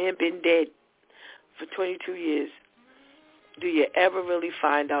on? Man been dead for 22 years. Do you ever really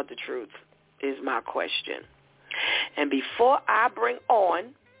find out the truth is my question. And before I bring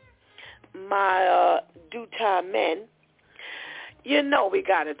on my due-time men, we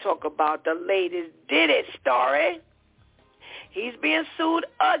got to talk about the latest Diddy story. He's being sued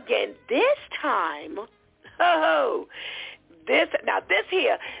again. This time,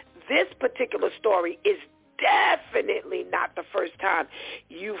 this particular story is definitely not the first time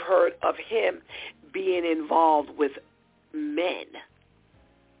you've heard of him being involved with men.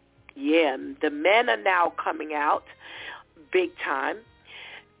 Yeah, the men are now coming out big time.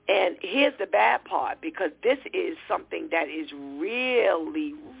 And here's the bad part, because this is something that is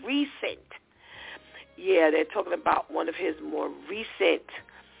really recent. Yeah, they're talking about one of his more recent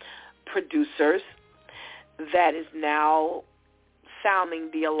producers that is now sounding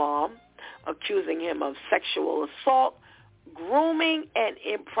the alarm, accusing him of sexual assault, grooming, and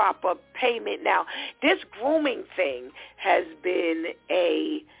improper payment. Now, this grooming thing has been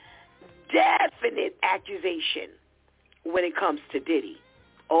a definite accusation when it comes to Diddy.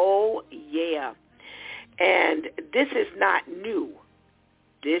 Oh, yeah. And this is not new.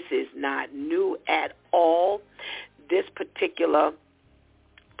 This is not new at all. This particular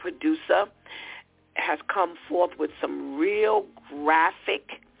producer has come forth with some real graphic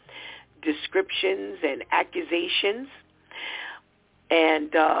descriptions and accusations.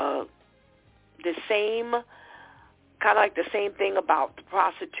 And the same, kind of like the same thing about the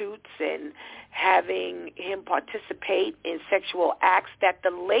prostitutes and having him participate in sexual acts that the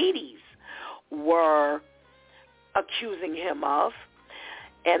ladies were accusing him of.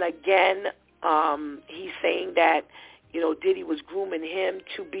 And again, he's saying that, Diddy was grooming him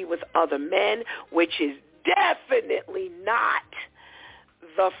to be with other men, which is definitely not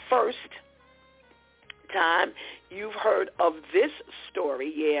the first time you've heard of this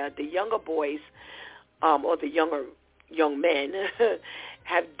story. Yeah, the younger boys or the young men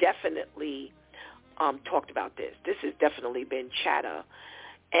have definitely talked about this. This has definitely been chatter,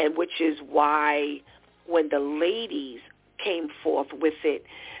 and which is why when the ladies came forth with it,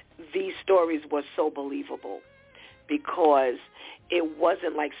 these stories were so believable, because it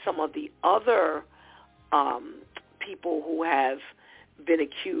wasn't like some of the other people who have been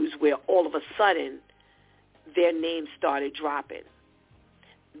accused where all of a sudden their names started dropping.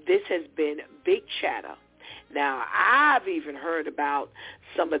 This has been big chatter. Now, I've even heard about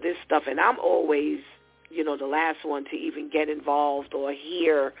some of this stuff, and I'm always, the last one to even get involved or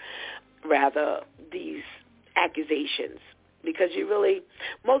hear, rather, these accusations, because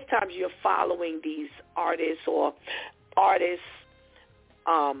most times you're following these artists or artists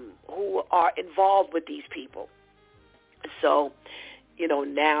who are involved with these people. So,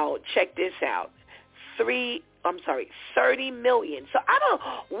 now check this out. 30 million. So I don't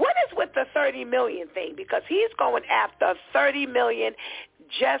know, what is with the 30 million thing? Because he's going after 30 million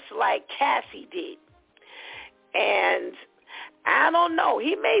just like Cassie did. And I don't know.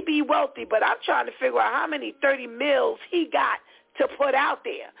 He may be wealthy, but I'm trying to figure out how many 30 mils he got to put out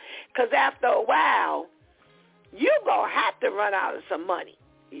there. Because after a while, you're going to have to run out of some money.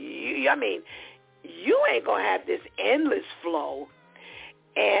 You ain't going to have this endless flow.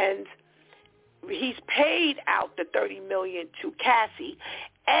 And he's paid out the $30 million to Cassie,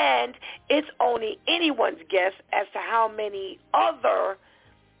 and it's only anyone's guess as to how many other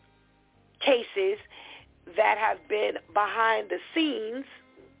cases that have been behind the scenes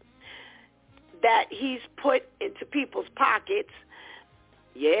that he's put into people's pockets.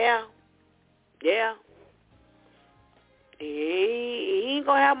 Yeah. He ain't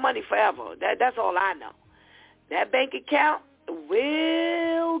going to have money forever. That's all I know. That bank account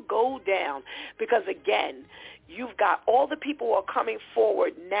will go down because, again, you've got all the people who are coming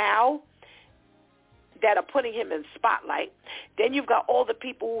forward now that are putting him in spotlight. Then you've got all the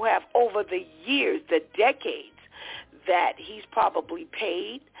people who have over the years, the decades, that he's probably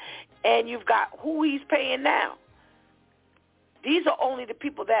paid. And you've got who he's paying now. These are only the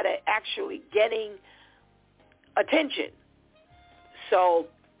people that are actually getting attention. So,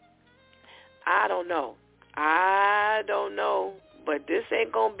 I don't know, but this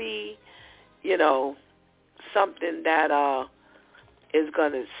ain't going to be, something that is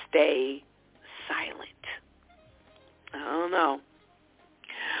going to stay silent. I don't know.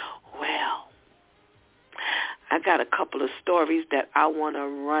 Well, I got a couple of stories that I want to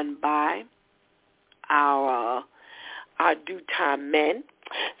run by our due time men.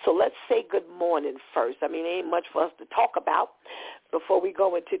 So let's say good morning first. There ain't much for us to talk about before we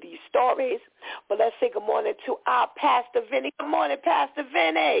go into these stories. But let's say good morning to our Pastor Vinny. Good morning, Pastor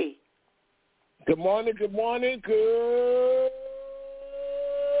Vinny. Good morning. Good morning.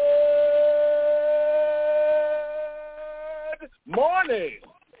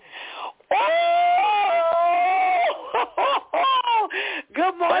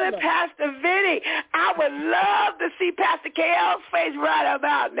 Good morning, Pastor Vinny. I would love to see Pastor KL's face right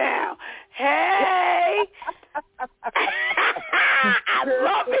about now. Hey. I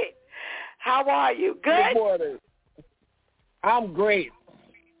love it. How are you? Good? Good morning. I'm great.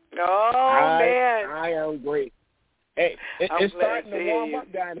 Oh, man. I am great. Hey, it's starting to warm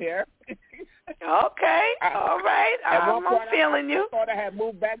up down here. Okay. All right. I'm feeling you. I thought I had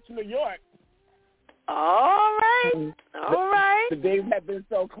moved back to New York. All right. The days have been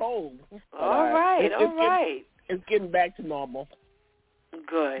so cold. All right. It's getting back to normal.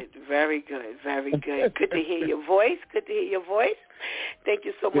 Good. Very good. Very good. Good to hear your voice. Thank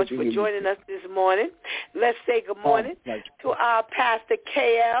you so much for joining us this morning. Let's say good morning to our Pastor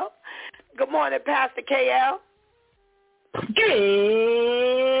KL. Good morning, Pastor KL.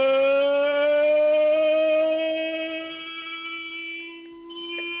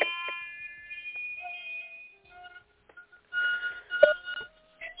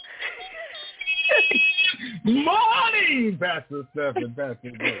 Morning, Pastor Steph and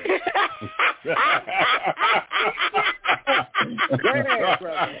Pastor Bill. Great ass,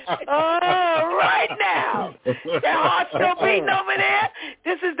 brother. Right now. That heart still beating over there.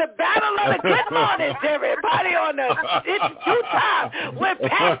 This is the battle of the good mornings, everybody, on the It's Due Time with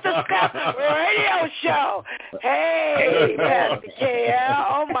Pastor Steph radio show. Hey, Pastor KL.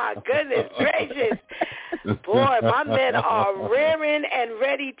 Oh, my goodness gracious. Boy, my men are rearing and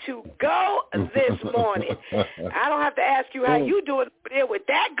ready to go this morning. I don't have to ask you how you doing there with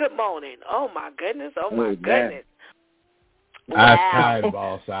that good morning. Oh, my goodness. Goodness. I was tired,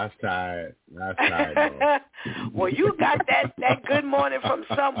 boss. I was tired, boss. Well, you got that good morning from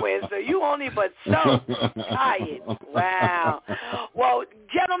somewhere, so you only but so tired. Wow. Well,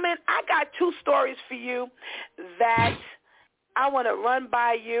 gentlemen, I got two stories for you that I want to run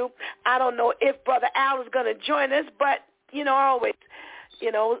by you. I don't know if Brother Al is going to join us, but, I always,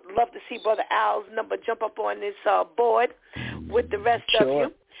 love to see Brother Al's number jump up on this board with the rest of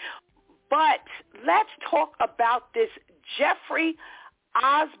you. But let's talk about this Jeffrey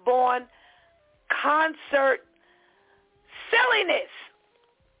Osborne concert silliness.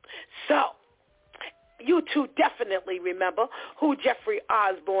 So, you two definitely remember who Jeffrey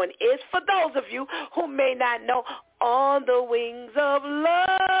Osborne is. For those of you who may not know, On the Wings of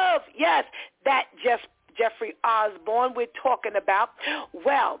Love. Yes, that Jeffrey Osborne we're talking about.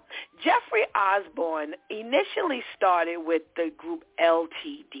 Well, Jeffrey Osborne initially started with the group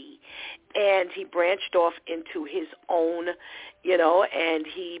LTD, and he branched off into his own, and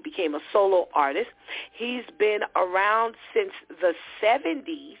he became a solo artist. He's been around since the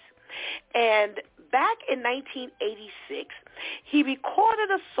 70s, and back in 1986, he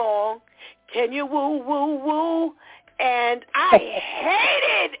recorded a song, Can You Woo Woo Woo? And I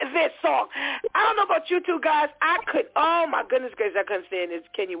hated this song. I don't know about you two guys. Oh my goodness gracious, I couldn't stand this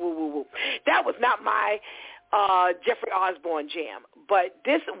Can You Woo Woo Woo. That was not my Jeffrey Osborne jam. But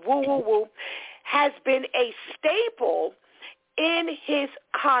this Woo Woo Woo has been a staple in his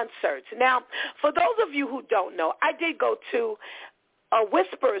concerts. Now, for those of you who don't know, I did go to a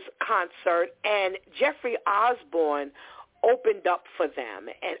Whispers concert, and Jeffrey Osborne opened up for them,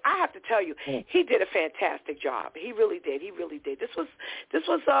 and I have to tell you, he did a fantastic job. He really did. This was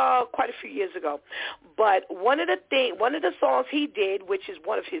quite a few years ago, but one of the songs he did, which is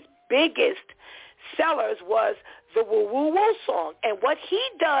one of his biggest sellers, was the Woo Woo Woo song. And what he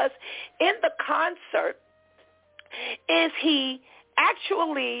does in the concert is he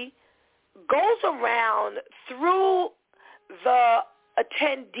actually goes around through the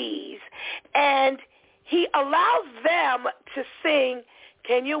attendees, and he allows them to sing,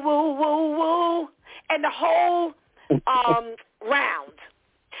 Can You Woo Woo Woo, and the whole round.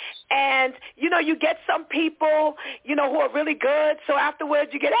 And, you get some people, who are really good, so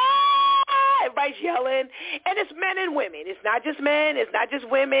afterwards you get, everybody's yelling, and it's men and women. It's not just men, it's not just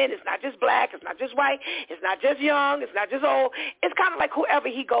women, it's not just black, it's not just white, it's not just young, it's not just old. It's kind of like whoever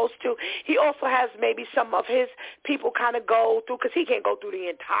he goes to. He also has maybe some of his people kind of go through, because he can't go through the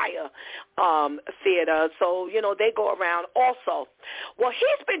entire theater, so, they go around also. Well,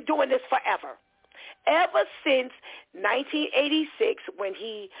 he's been doing this forever. Ever since 1986, when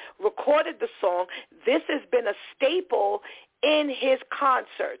he recorded the song, this has been a staple in his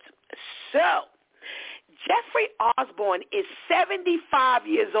concerts. So, Jeffrey Osborne is 75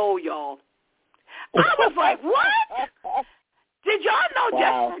 years old, y'all. I was like, what? Did y'all know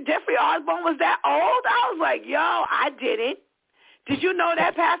Wow. Jeffrey Osborne was that old? I was like, yo, I didn't. Did you know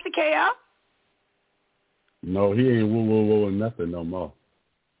that, Pastor K.L.? No, he ain't woo or nothing no more.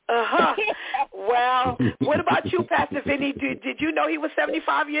 Uh-huh. Well, what about you, Pastor Vinny? Did you know he was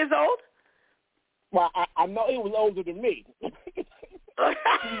 75 years old? Well, I know he was older than me. I'm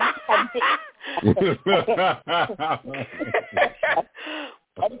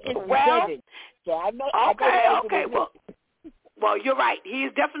 57, well, so I know. Okay. Well, you're right. He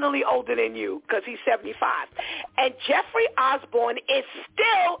is definitely older than you because he's 75. And Jeffrey Osborne is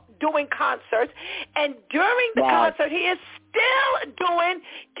still doing concerts, and during the concert, he is still doing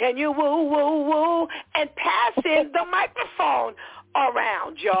Can You Woo Woo Woo and passing the microphone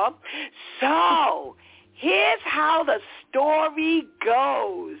around, y'all. So here's how the story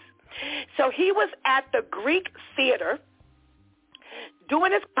goes. So he was at the Greek Theater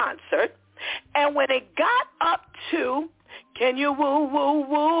doing his concert, and when it got up to Can You Woo Woo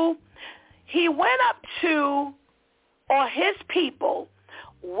Woo, he went up to, or his people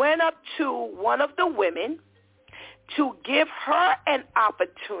went up to one of the women to give her an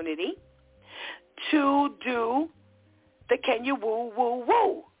opportunity to do the Can You Woo Woo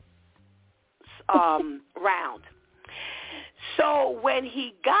Woo round. So when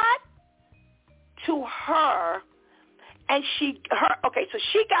he got to her, and she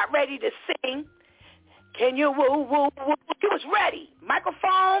got ready to sing Can You Woo Woo Woo. She was ready.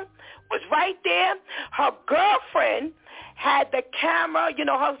 Microphone was right there. Her girlfriend had the camera,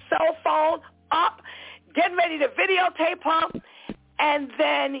 her cell phone up, getting ready to videotape her. And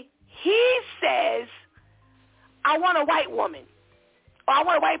then he says, I want a white woman, or I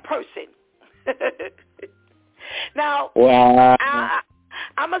want a white person. Now, wow.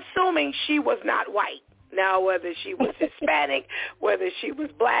 I'm assuming she was not white. Now, whether she was Hispanic, whether she was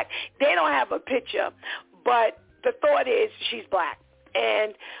black, they don't have a picture, but the thought is she's black.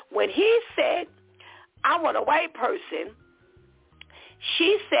 And when he said, I want a white person,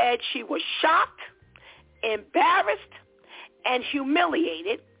 she said she was shocked, embarrassed, and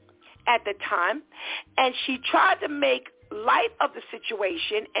humiliated at the time, and she tried to make light of the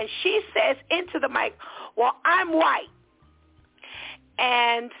situation, and she says into the mic, well, I'm white.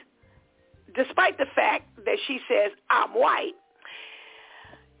 And despite the fact that she says, I'm white,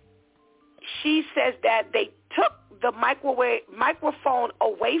 she says that they took the microphone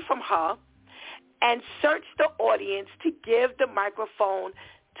away from her and searched the audience to give the microphone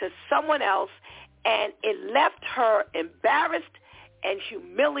to someone else, and it left her embarrassed and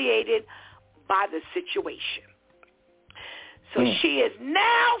humiliated by the situation. So she is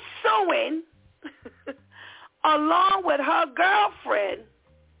now suing, along with her girlfriend.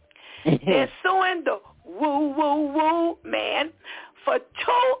 They're suing the woo man for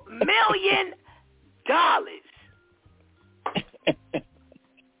 $2 million.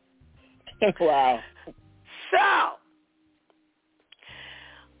 Wow. So,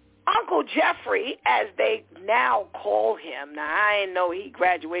 Uncle Jeffrey, as they now call him, now I didn't know he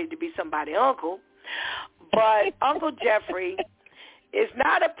graduated to be somebody's uncle, but Uncle Jeffrey is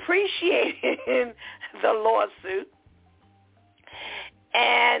not appreciating the lawsuit,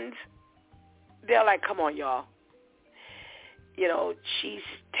 and they're like, come on, y'all. You know, she's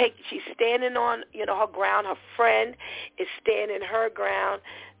standing on, you know, her ground. Her friend is standing her ground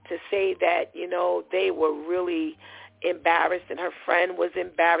to say that, you know, they were really embarrassed, and her friend was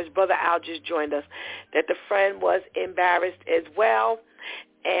embarrassed. Brother Al just joined us, that the friend was embarrassed as well,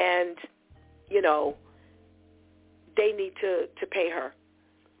 and, you know, they need to pay her.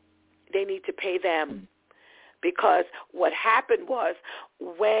 They need to pay them, because what happened was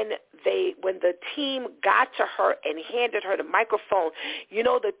when the team got to her and handed her the microphone, you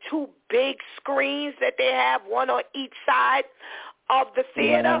know, the two big screens that they have, one on each side of the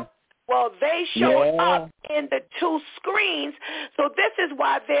theater. Yeah. Well, they showed up in the two screens. So this is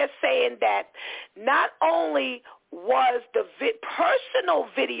why they're saying that not only was the personal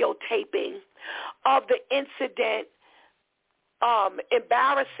videotaping of the incident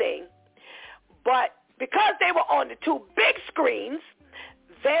embarrassing, but because they were on the two big screens,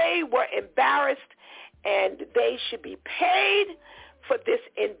 they were embarrassed, and they should be paid for this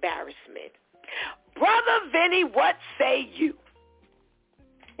embarrassment. Brother Vinny, what say you?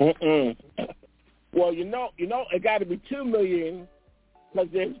 Well, you know, it got to be $2 million because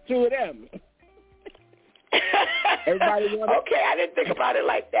there's two of them. Everybody wanted, okay, I didn't think about it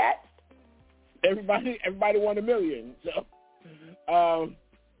like that. Everybody won $1 million. So,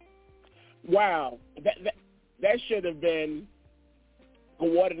 wow, that should have been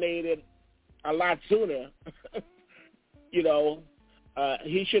coordinated a lot sooner. You know,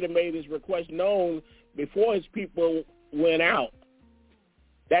 he should have made his request known before his people went out.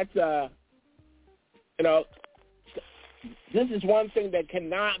 That's, you know, this is one thing that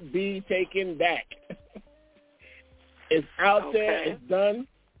cannot be taken back. It's out there. It's done.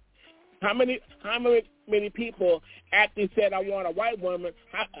 How many people actually said, I want a white woman?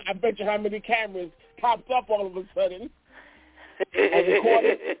 I bet you how many cameras popped up all of a sudden and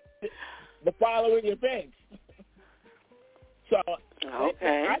recorded the following events. So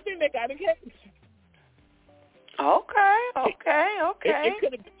I think they got a case. Okay.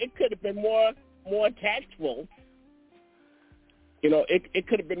 It could have been more tactful. You know, it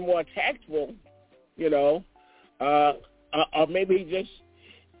could have been more tactful. You know, or maybe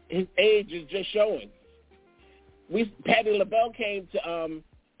his age is just showing. Patti LaBelle came to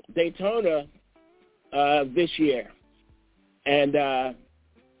Daytona this year, and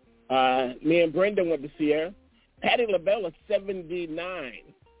me and Brenda went to see her. Patti LaBelle is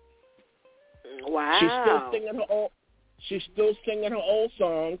 79. Wow. She's still singing her old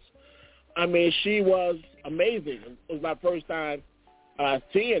songs. I mean, she was amazing. It was my first time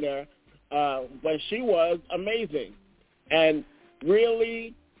seeing her, but she was amazing and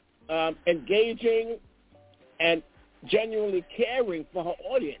really engaging and genuinely caring for her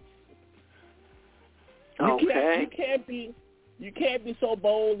audience. You can't be so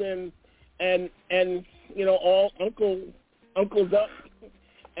bold and you know, all uncles up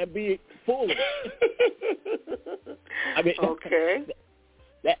and be foolish. I mean,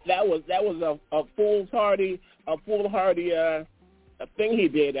 that was a foolhardy thing he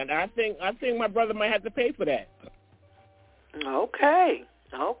did, and I think my brother might have to pay for that. Okay.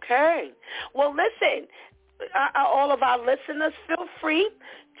 Well, listen, all of our listeners, feel free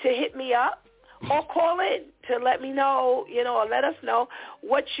to hit me up or call in to let me know, you know, or let us know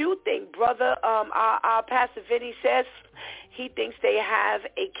what you think. Brother, our Pastor Vinny says he thinks they have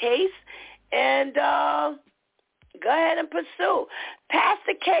a case, and go ahead and pursue.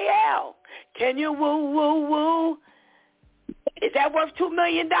 Pastor KL, can you woo? Is that worth $2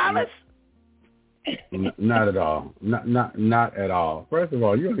 million? Not at all. Not at all. First of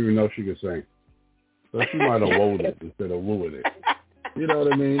all, you don't even know if she could sing. So she might have wooed it instead of wooing it. You know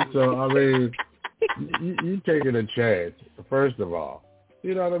what I mean? So, I mean, you taking a chance, first of all.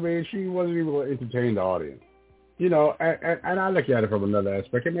 You know what I mean? She wasn't even going to entertain the audience. You know, and I look at it from another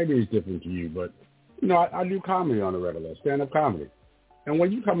aspect, and maybe it's different to you, but, you know, I do comedy on the regular, stand-up comedy. And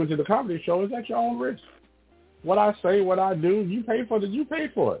when you come into the comedy show, it's at your own risk. What I say, what I do, you pay for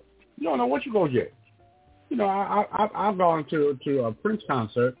it. You don't know what you're going to get. You know, I've gone to a Prince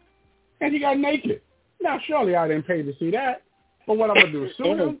concert, and he got naked. Now, surely I didn't pay to see that. But what I'm going to do,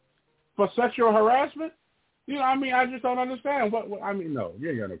 sue him for sexual harassment? You know, I mean, I just don't understand. I mean, no,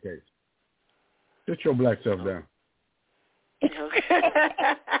 you ain't got no case. Sit your black self down. Okay.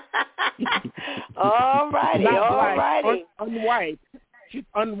 All righty. Unwiped. She's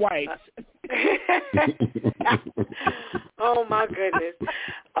unwiped. Oh, my goodness.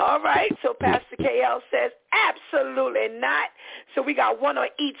 All right. So Pastor KL says, absolutely not. So we got one on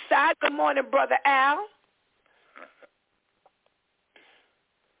each side. Good morning, Brother Al.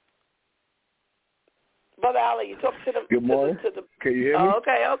 Brother Al, are you talking to the... Good morning. Can you hear me? Oh,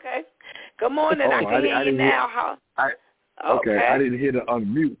 okay. Good morning. I can hear you now. Okay, I didn't hear the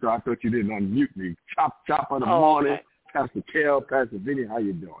unmute, so I thought you didn't unmute me. Chop of the morning. Okay. Pastor Kel, Pastor Vinny, how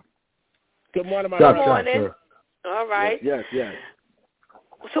you doing? Good morning, my Good brother. morning. All right. Yes.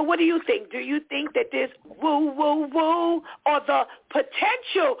 So what do you think? Do you think that this woo, or the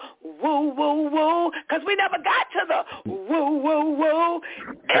potential woo? Because we never got to the woo.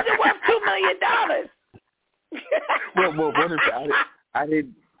 Is it worth $2 million? Well, what if I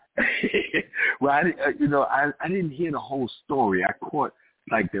didn't? Well, I didn't hear the whole story. I caught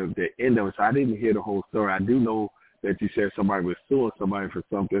like the end of it, so I didn't hear the whole story. I do know that you said somebody was suing somebody for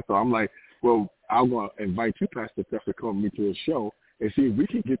something, so I'm like, well, I'm gonna invite you, Pastor Steph, to come with me to a show and see if we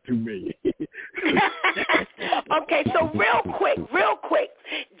can get $2 million. Okay, so real quick,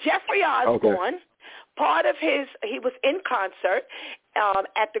 Jeffrey Osborne, part of he was in concert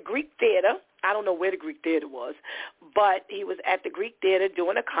at the Greek Theater. I don't know where the Greek Theater was, but he was at the Greek Theater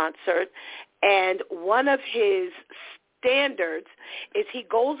doing a concert, and one of his standards is he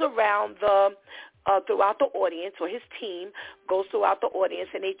goes around throughout the audience, or his team goes throughout the audience,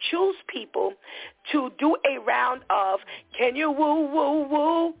 and they choose people to do a round of, can you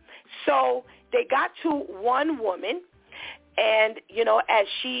woo? So they got to one woman, and, as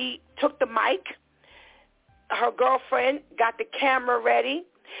she took the mic, her girlfriend got the camera ready.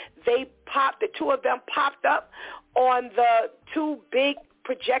 The two of them popped up on the two big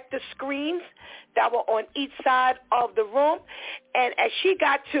projector screens that were on each side of the room. And as she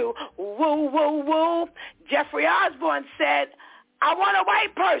got to woo, Jeffrey Osborne said, I want a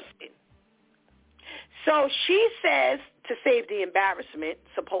white person. So she says, to save the embarrassment,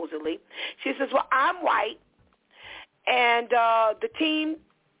 supposedly, she says, well, I'm white. And the team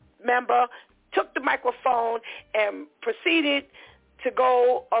member took the microphone and proceeded to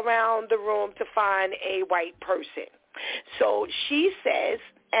go around the room to find a white person. So she says,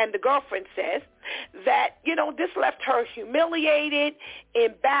 and the girlfriend says, that, this left her humiliated,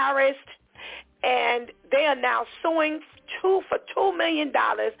 embarrassed, and they are now suing for $2 million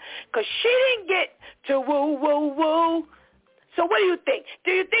because she didn't get to woo. So what do you think?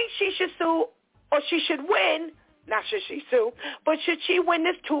 Do you think she should sue, or she should win? Not should she sue, but should she win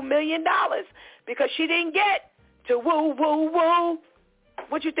this $2 million because she didn't get to woo?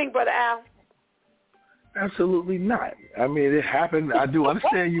 What you think, Brother Al? Absolutely not. I mean, it happened. I do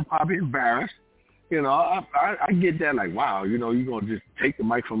understand you're probably embarrassed. I get that, like, wow, you're going to just take the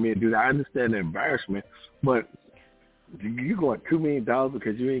mic from me and do that. I understand the embarrassment, but you going $2 million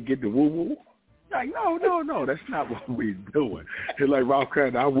because you ain't get the woo? Like, no, that's not what we're doing. It's like Ralph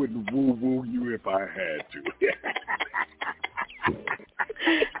Craddock, I wouldn't woo you if I had to.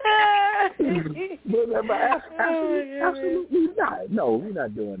 Absolutely not. No, we're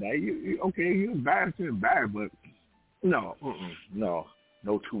not doing that. You're embarrassed, but no, no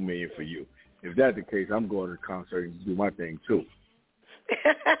 $2 million for you. If that's the case, I'm going to the concert and do my thing too.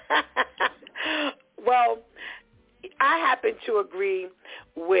 Well, I happen to agree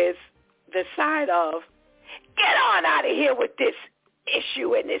with the side of, get on out of here with this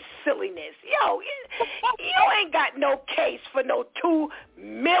issue and this silliness. Yo, you ain't got no case for no $2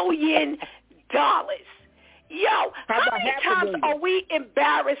 million. Yo, how many times are we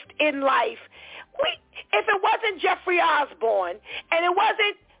embarrassed in life? If it wasn't Jeffrey Osborne and it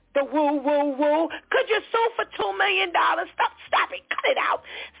wasn't the woo, could you sue for $2 million? Stop it. Cut it out.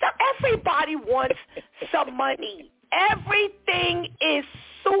 Stop. Everybody wants some money. Everything is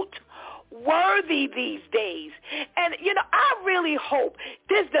suit worthy these days. And, I really hope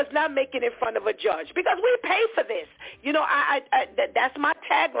this does not make it in front of a judge, because we pay for this. That's my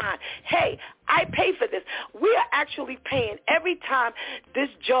tagline. Hey, I pay for this. We are actually paying every time this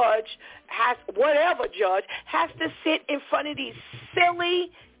judge whatever judge has to sit in front of these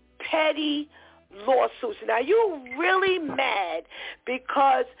silly, petty lawsuits. Now, you really mad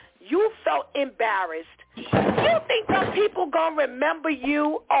because you felt embarrassed You think some people going to remember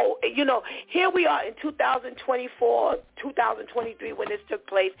you? Oh, here we are in 2024, 2023 when this took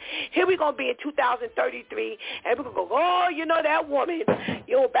place. Here we going to be in 2033, and we're going to go, oh, that woman.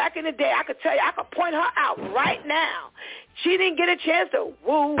 Back in the day, I could tell you, I could point her out right now. She didn't get a chance to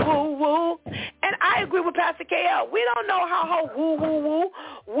woo, woo, woo. And I agree with Pastor KL. We don't know how her woo, woo, woo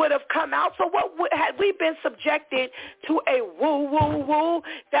would have come out. So had we been subjected to a woo, woo, woo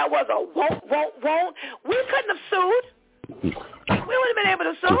that was a won't, we couldn't have sued. We would have been able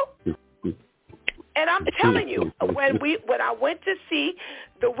to sue. And I'm telling you, when I went to see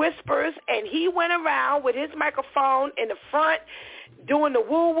the Whispers and he went around with his microphone in the front doing the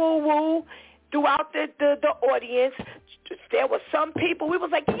woo, woo, woo throughout the audience, there were some people, we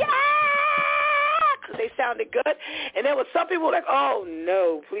was like, yeah, because they sounded good. And there were some people like, oh,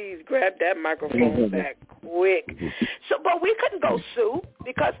 no, please grab that microphone back quick. So, but we couldn't go sue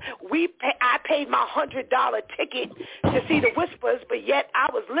because I paid my $100 ticket to see the Whispers, but yet I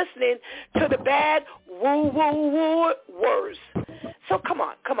was listening to the bad woo, woo, woo words. So come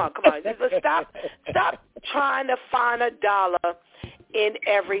on. Just stop trying to find a dollar in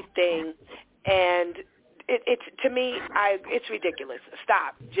everything. And it's to me, it's ridiculous.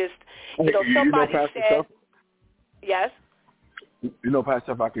 Stop. Just somebody said. Yes.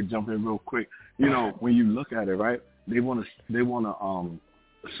 Pastor, if I could jump in real quick. When you look at it, right? They want to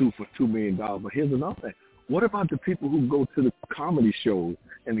sue for $2 million. But here's another thing. What about the people who go to the comedy shows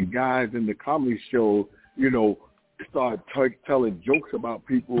and the guys in the comedy show, start telling jokes about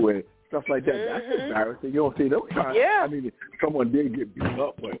people and stuff like that? Mm-hmm. That's embarrassing. You don't see those kinds. Yeah. I mean, someone did get beat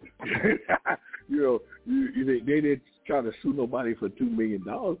up, but they didn't try to sue nobody for $2 million,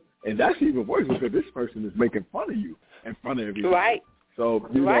 and that's even worse because this person is making fun of you in front of everybody. Right. So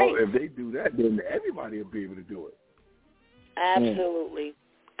if they do that, then everybody will be able to do it. Absolutely,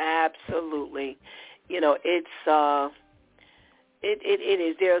 absolutely. It's it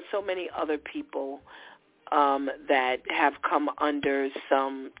is. There are so many other people that have come under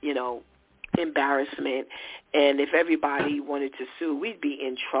some, embarrassment, and if everybody wanted to sue, we'd be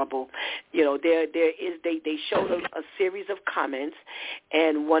in trouble. They showed a series of comments,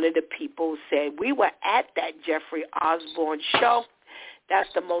 and one of the people said, we were at that Jeffrey Osborne show. That's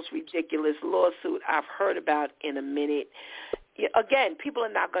the most ridiculous lawsuit I've heard about in a minute. Again, people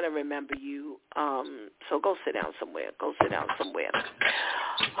are not going to remember you, so go sit down somewhere.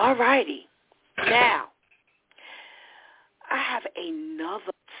 All righty. Now, I have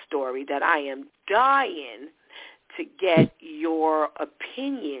another story that I am dying to get your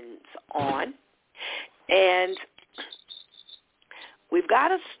opinions on. And we've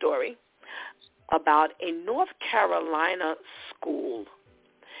got a story about a North Carolina school.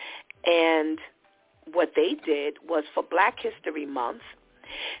 And what they did was for Black History Month,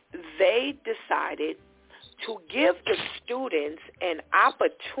 they decided to give the students an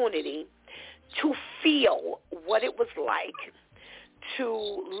opportunity to feel what it was like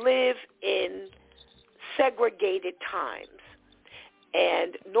to live in segregated times.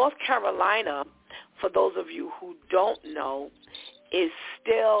 And North Carolina, for those of you who don't know, is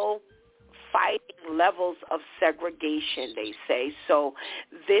still fighting levels of segregation, they say. So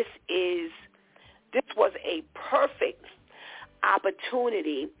this was a perfect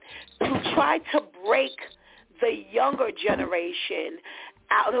opportunity to try to break the younger generation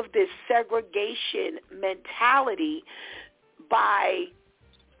out of this segregation mentality by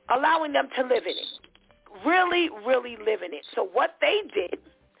allowing them to live in it, really, really live in it. So what they did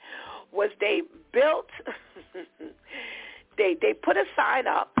was they built, they put a sign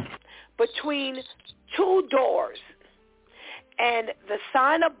up between two doors, and the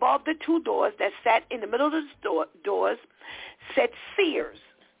sign above the two doors that sat in the middle of the doors said Sears.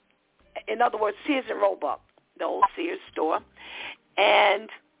 In other words, Sears and Roebuck, the old Sears store. And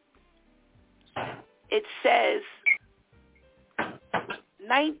it says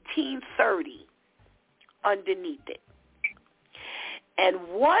 1930 underneath it. And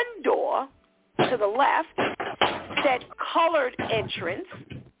one door to the left said colored entrance,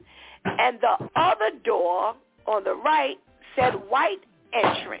 and the other door on the right said white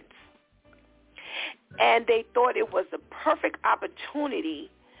entrance. And they thought it was the perfect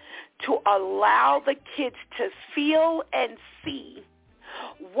opportunity to allow the kids to feel and see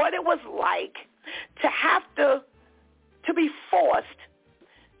what it was like to have to be forced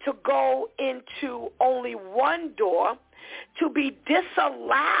to go into only one door, to be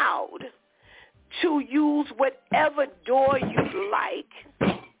disallowed to use whatever door you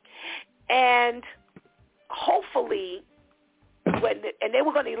like, and hopefully, and they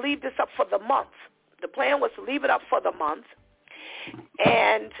were going to leave this up for the month. The plan was to leave it up for the month,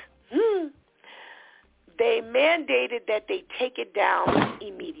 and they mandated that they take it down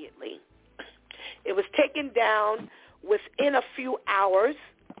immediately. It was taken down within a few hours.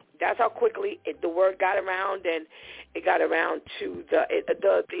 That's how quickly the word got around, and it got around to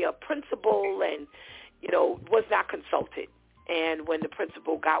the principal, and was not consulted. And when the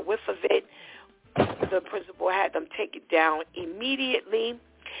principal got whiff of it, the principal had them take it down immediately,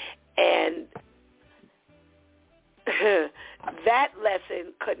 and that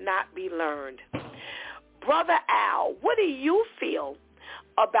lesson could not be learned. Brother Al, what do you feel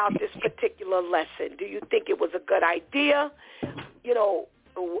about this particular lesson? Do you think it was a good idea?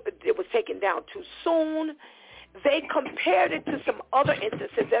 It was taken down too soon. They compared it to some other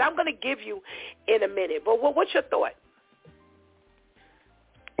instances that I'm going to give you in a minute. But what's your thought?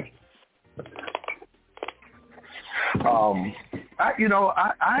 I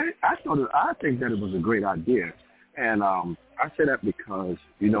think that it was a great idea, and I say that because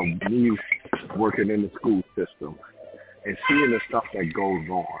me working in the school system and seeing the stuff that goes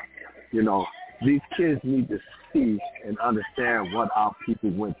on, these kids need to see and understand what our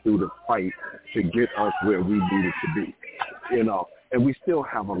people went through to fight to get us where we needed to be, and we still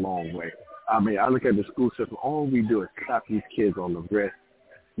have a long way. I mean, I look at the school system, all we do is slap these kids on the wrist.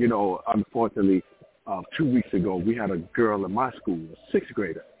 Unfortunately, 2 weeks ago, we had a girl in my school, a sixth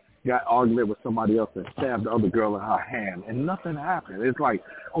grader, got argument with somebody else and stabbed the other girl in her hand, and nothing happened. It's like,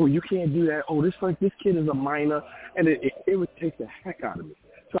 oh, you can't do that. Oh, this kid is a minor, and it irritates the heck out of me.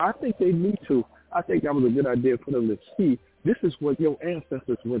 So I think they need to. I think that was a good idea for them to see this is what your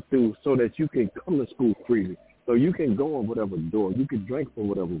ancestors went through so that you can come to school freely, so you can go on whatever door, you can drink from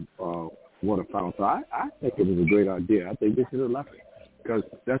whatever water fountain. So I think it was a great idea. I think they should have left it, because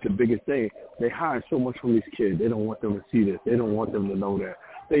that's the biggest thing. They hide so much from these kids. They don't want them to see this. They don't want them to know that.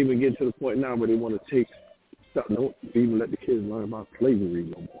 They even get to the point now where they want to take stuff. Don't even let the kids learn about slavery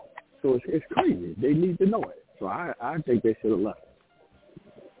no more. So it's crazy. They need to know it. So I think they should have left it.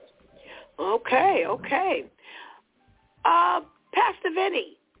 Okay. Pastor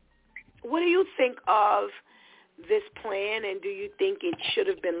Vinny, what do you think of this plan, and do you think it should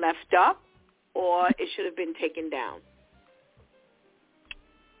have been left up or it should have been taken down?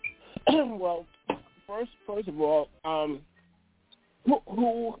 Well, first of all,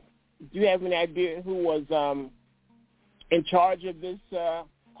 who do you have any idea who was in charge of this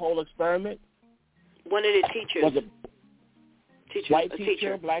whole experiment? One of the teachers. Was it white teacher,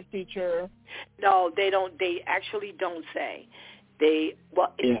 teacher, black teacher? No, they don't. They actually don't say.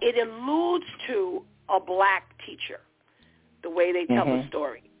 It alludes to a black teacher, the way they tell the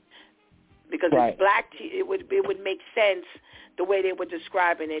story, because it's black. It would make sense the way they were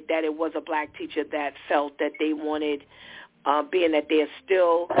describing it, that it was a black teacher that felt that they wanted, being that they're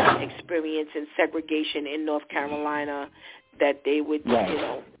still experiencing segregation in North Carolina, that they would,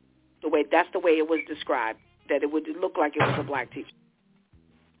 that's the way it was described, that it would look like it was a black teacher.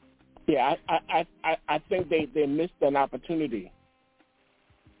 Yeah, I think they missed an opportunity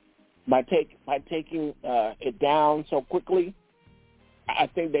by taking it down so quickly. I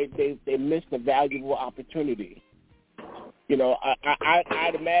think they missed a valuable opportunity.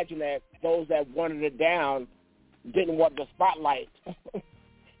 I'd imagine that those that wanted it down didn't want the spotlight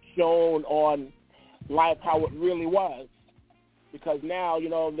shown on life how it really was, because now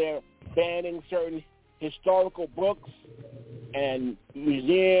they're banning certain historical books and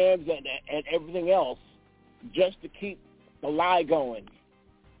museums and everything else just to keep the lie going.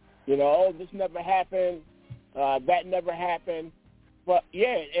 This never happened, that never happened, but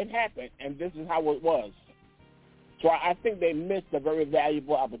yeah, it happened, and this is how it was. So I think they missed a very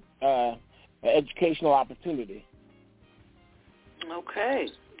valuable educational opportunity. Okay,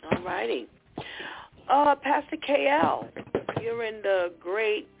 all righty. Pastor KL, you're in the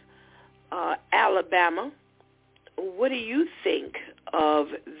great Alabama. What do you think of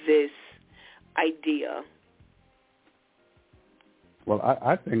this idea? Well,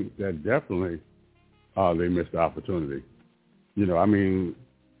 I think that definitely they missed the opportunity. I mean,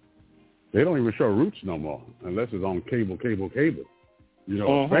 they don't even show Roots no more unless it's on cable. A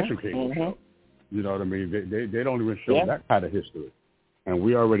special cable show. You know what I mean? They don't even show that kind of history. And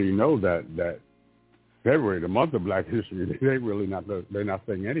we already know that February, the month of Black History, they're not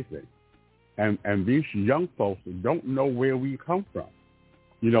saying anything. And these young folks don't know where we come from.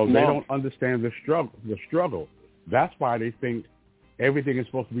 They don't understand the struggle. That's why they think everything is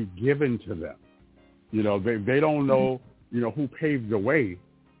supposed to be given to them. They don't know, who paved the way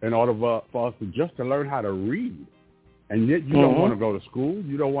in order for us to learn how to read. And yet you don't want to go to school.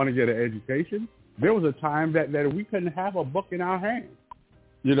 You don't want to get an education. There was a time that we couldn't have a book in our hands.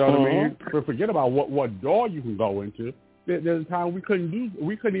 You know what I mean? But forget about what door you can go into. There's a time we couldn't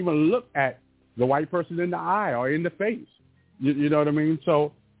even look at the white person in the eye or in the face. You know what I mean?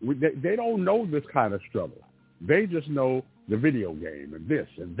 So they don't know this kind of struggle. They just know the video game and this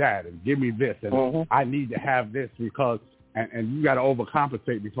and that and give me this and I need to have this because and you got to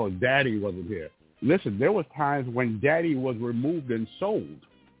overcompensate because daddy wasn't here. Listen, there was times when daddy was removed and sold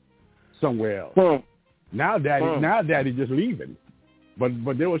somewhere else. Now daddy just leaving.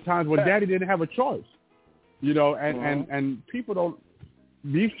 But there was times when daddy didn't have a choice. You know, and people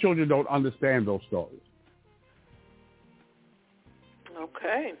these children don't understand those stories.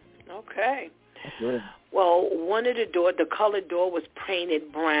 Okay. Well, one of the door, the colored door was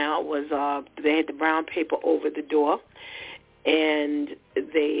painted brown. They had the brown paper over the door, and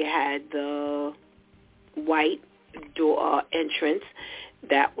they had the white door entrance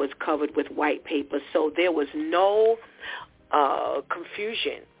that was covered with white paper. So there was no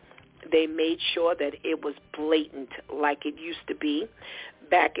confusion. They made sure that it was blatant, like it used to be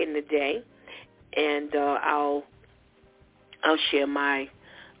back in the day. And I'll share my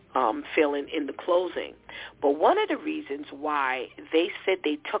feeling in the closing. But one of the reasons why they said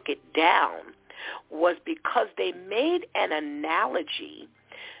they took it down was because they made an analogy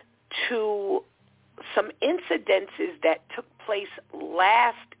to some incidences that took place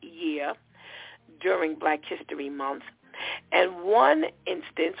last year during Black History Month. And one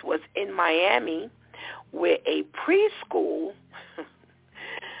instance was in Miami where a preschool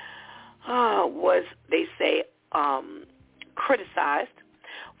was, they say, criticized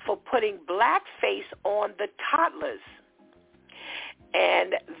for putting blackface on the toddlers.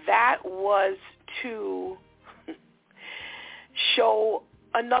 And that was to show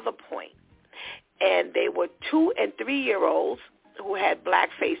another point. And they were 2- and 3-year-olds who had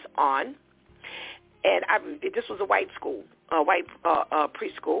blackface on. And this was a white school,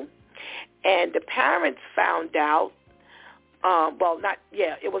 preschool. And the parents found out,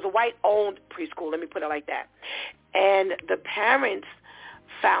 it was a white-owned preschool, let me put it like that. And the parents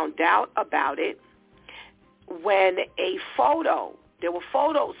found out about it when there were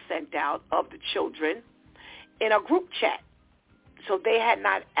photos sent out of the children in a group chat. So they had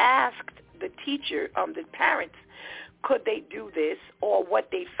not asked the parents, could they do this or what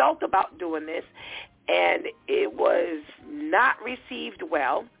they felt about doing this, and it was not received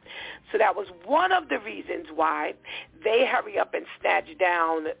well. So that was one of the reasons why they hurry up and snatch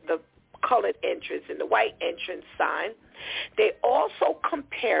down the colored entrance and the white entrance sign. They also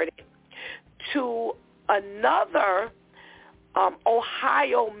compared it to another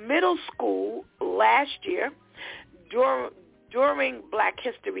Ohio middle school last year during Black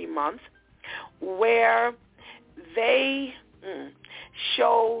History Month, where they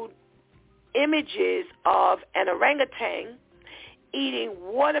showed images of an orangutan eating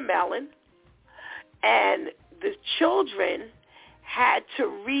watermelon, and the children had to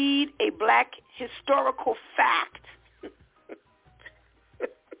read a Black historical fact.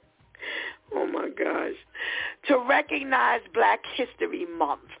 Oh my gosh. To recognize Black History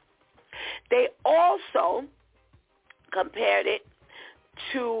Month. They also compared it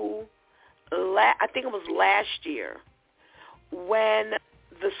to, I think it was last year, when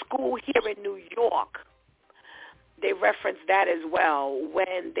the school here in New York, they referenced that as well,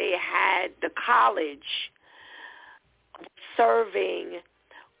 when they had the college serving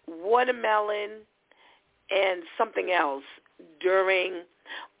watermelon and something else during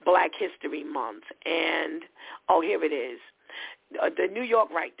Black History Month. And, here it is. The New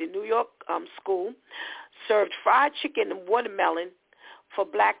York school served fried chicken and watermelon for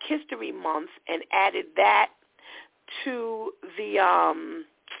Black History Month and added that to the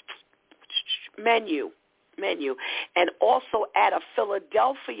menu. And also at a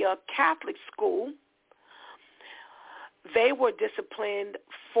Philadelphia Catholic school, they were disciplined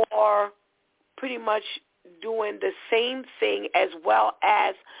for pretty much doing the same thing as well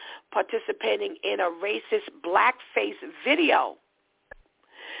as participating in a racist blackface video.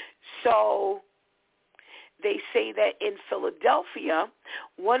 So they say that in Philadelphia,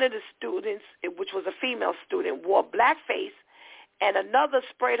 one of the students, which was a female student, wore blackface, and another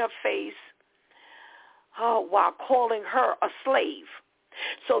sprayed her face while calling her a slave.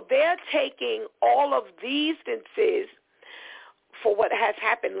 So they're taking all of these instances for what has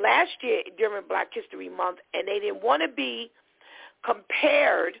happened last year during Black History Month, and they didn't want to be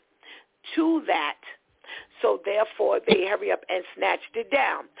compared to that. So therefore, they hurry up and snatched it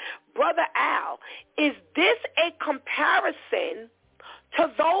down. Brother Al, is this a comparison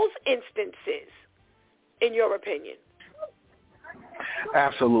to those instances, in your opinion?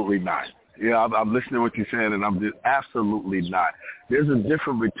 Absolutely not. Yeah, I'm listening to what you're saying, and I'm just absolutely not. There's a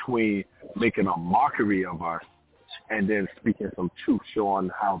difference between making a mockery of us and then speaking some truth, showing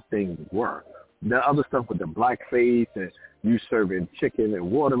how things were. the other stuff with the blackface and you serving chicken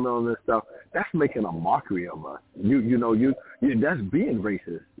and watermelon and stuff, that's making a mockery of us. You know, that's being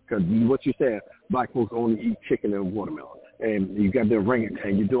racist, because what you said, black folks only eat chicken and watermelon. And you got the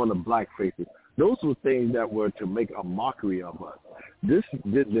orangutan, you're doing the blackfaces. Those were things that were to make a mockery of us.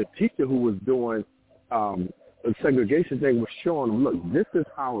 The teacher who was doing the segregation thing was showing them, look, this is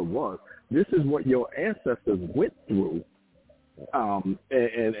how it was. This is what your ancestors went through,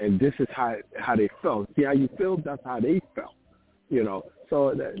 and this is how they felt. See how you feel? That's how they felt, you know.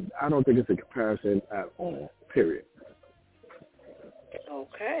 So I don't think it's a comparison at all, period.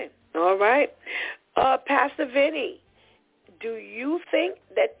 Okay. All right. Pastor Vinny, do you think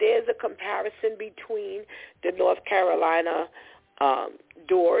that there's a comparison between the North Carolina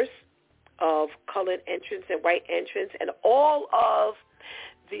doors of colored entrance and white entrance and all of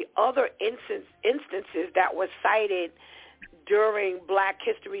the other instances that were cited during Black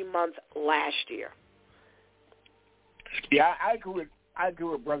History Month last year? Yeah, I agree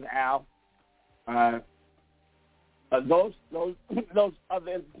with Brother Al. Those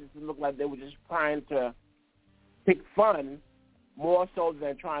other instances look like they were just trying to pick fun more so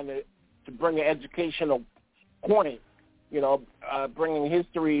than trying to bring an educational point, you know, bringing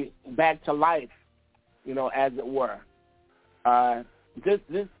history back to life, you know, as it were. This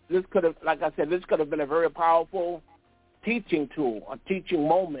could have, like I said, this could have been a very powerful teaching tool, a teaching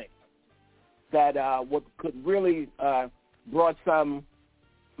moment that could really brought some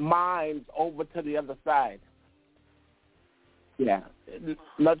minds over to the other side. Yeah,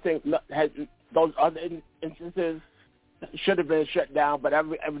 those other instances should have been shut down, but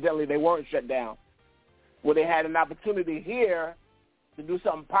evidently they weren't shut down. Well, they had an opportunity here to do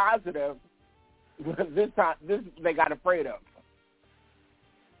something positive. This they got afraid of.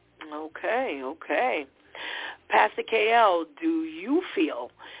 Okay. Pastor KL, do you feel,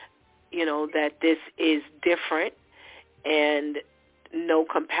 you know, that this is different and no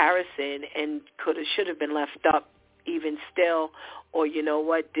comparison and should have been left up even still, or you know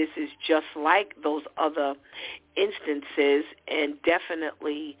what, this is just like those other instances and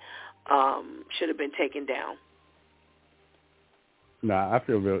definitely should have been taken down? I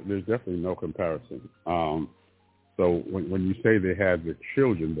feel there's definitely no comparison. So when you say they had the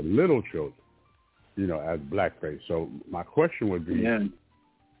children, the little children, you know, as blackface, so my question would be, how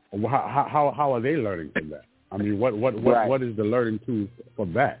are they learning from that? I mean, what is the learning tool for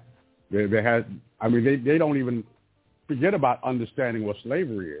that? They don't even forget about understanding what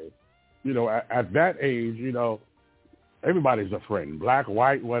slavery is. You know, at that age, you know, everybody's a friend, black,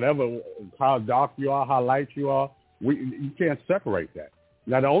 white, whatever, how dark you are, how light you are. You can't separate that.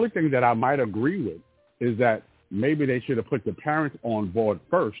 Now, the only thing that I might agree with is that maybe they should have put the parents on board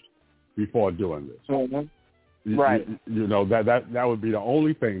first before doing this. Mm-hmm. Right. You know, that would be the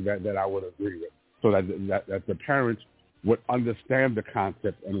only thing that I would agree with, so that the parents would understand the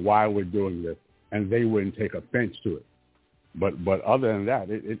concept and why we're doing this, and they wouldn't take offense to it. But other than that,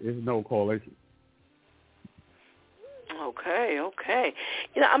 it is no correlation. Okay.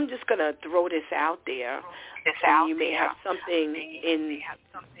 You know, I'm just going to throw this out there. You may have something in...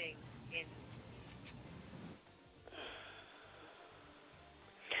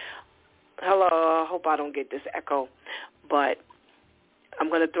 Hello, I hope I don't get this echo, but I'm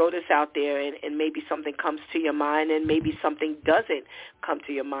going to throw this out there, and maybe something comes to your mind and maybe something doesn't come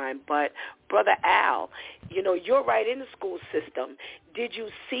to your mind. But, Brother Al, you know, you're right in the school system. Did you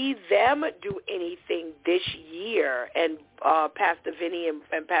see them do anything this year? And Pastor Vinny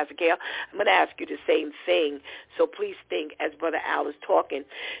and Pastor Gail, I'm going to ask you the same thing, so please think as Brother Al is talking.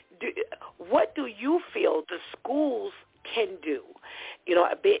 What do you feel the schools can do? You know,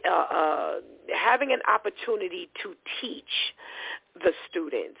 having an opportunity to teach the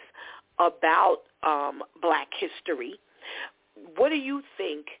students about Black history. What do you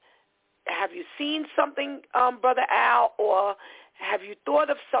think? Have you seen something, Brother Al, or have you thought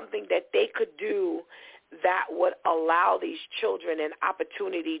of something that they could do that would allow these children an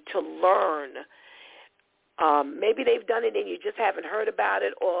opportunity to learn? Maybe they've done it and you just haven't heard about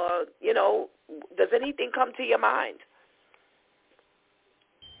it, or, you know, does anything come to your mind?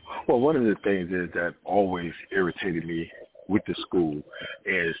 Well, one of the things is that always irritated me with the school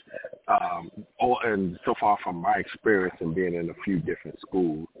is, and so far from my experience and being in a few different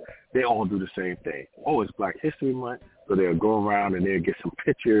schools, they all do the same thing. Oh, it's Black History Month, so they'll go around and they'll get some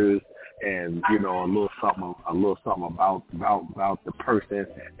pictures and, you know, a little something about the person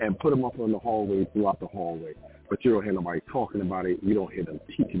and put them up on the hallway, throughout the hallway. But you don't hear nobody talking about it. You don't hear them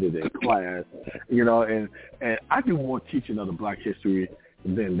teaching it in class, you know. And I do more teaching of the Black history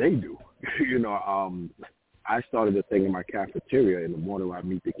than they do. You know, I started a thing in my cafeteria in the morning where I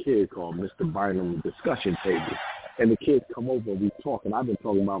meet the kids called Mr. Bynum Discussion Table. And the kids come over and we talk, and I've been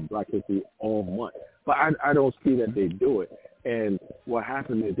talking about Black history all month. But I don't see that they do it. And what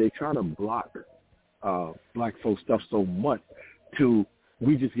happened is they try to block Black folks stuff so much to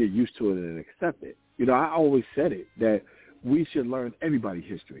we just get used to it and accept it. You know, I always said it, that we should learn everybody's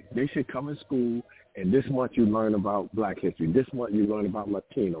history. They should come in school, and this month you learn about Black history. This month you learn about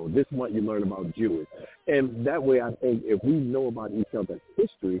Latino. This month you learn about Jewish. And that way I think if we know about each other's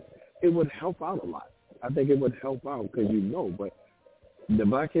history, it would help out a lot. I think it would help out because you know. But the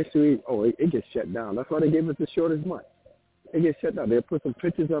Black history, it gets shut down. That's why they gave us the shortest month. It gets shut down. They'll put some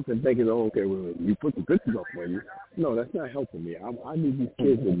pictures up and thinking, okay, well, you put some pictures up for you. No, that's not helping me. I need these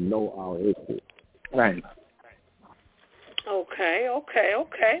kids to know our history. Right. Okay.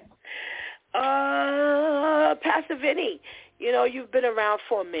 Pastor Vinny, you know, you've been around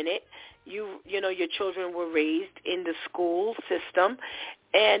for a minute. You know, your children were raised in the school system.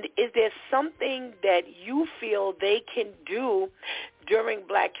 And is there something that you feel they can do during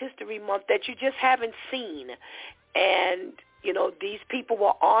Black History Month that you just haven't seen? And, you know, these people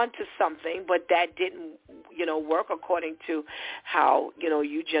were on to something, but that didn't, you know, work according to how, you know,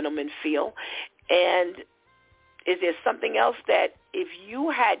 you gentlemen feel. And is there something else that if you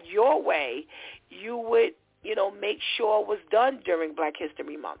had your way, you would, you know, make sure was done during Black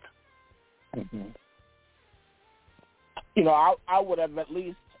History Month? Mm-hmm. You know, I would have at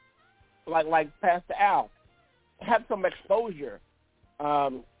least, like Pastor Al, have some exposure.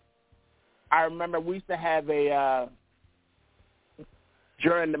 I remember we used to have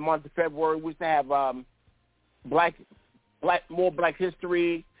during the month of February, we used to have more Black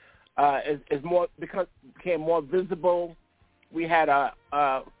history. Is more became more visible. We had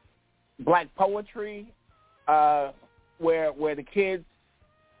Black poetry where the kids,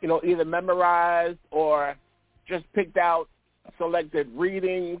 you know, either memorized or just picked out selected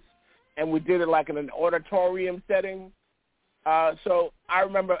readings, and we did it like in an auditorium setting. So I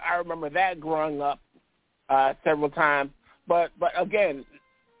remember that growing up several times. But again,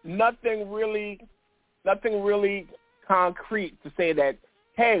 nothing really concrete to say that,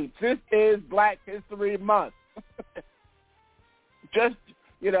 hey, this is Black History Month. Just,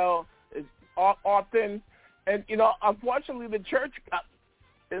 you know, it's often, and, you know, unfortunately the church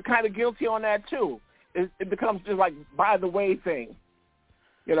is kind of guilty on that too. It becomes just like by the way thing.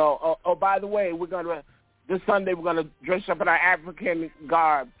 You know, by the way, this Sunday we're going to dress up in our African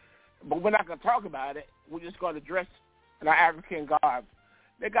garb, but we're not going to talk about it. We're just going to dress in our African garb.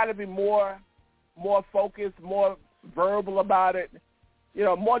 They got to be more focused, more verbal about it, you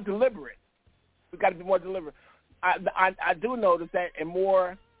know, more deliberate. We've got to be more deliberate. I do notice that in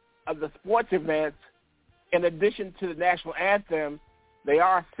more of the sports events, in addition to the national anthem, they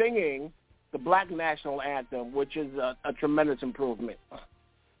are singing the Black national anthem, which is a tremendous improvement.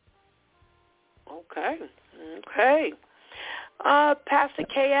 Okay. Pastor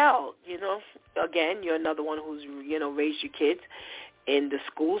KL, you know, again, you're another one who's, you know, raised your kids in the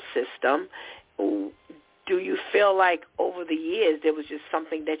school system. Do you feel like over the years there was just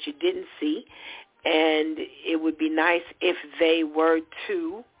something that you didn't see, and it would be nice if they were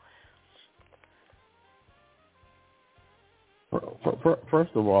to?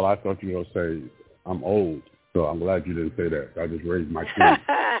 First of all, I thought you were going to say I'm old, so I'm glad you didn't say that. I just raised my kids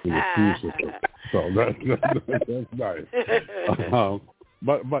in the school system, so that's nice.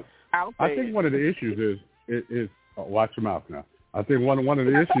 But I think one of the issues is watch your mouth now. I think one of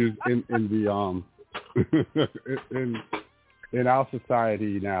the issues in the in our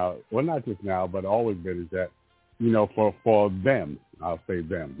society now, well, not just now, but always been, is that, you know, for them, I'll say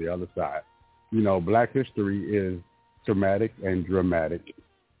them, the other side, you know, Black history is traumatic and dramatic,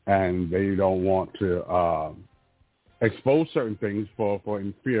 and they don't want to expose certain things for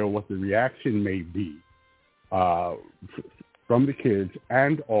in fear of what the reaction may be from the kids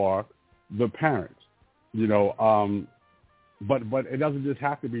and or the parents, you know. But it doesn't just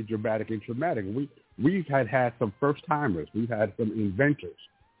have to be dramatic and traumatic. We've had some first timers. We've had some inventors.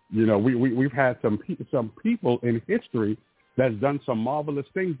 You know, we've had some people in history that's done some marvelous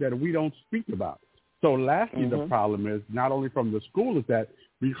things that we don't speak about. So lastly, the problem is not only from the school, is that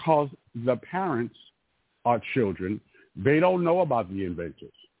because the parents are children, they don't know about the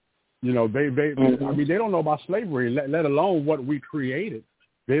inventors. You know, they I mean, they don't know about slavery, let alone what we created.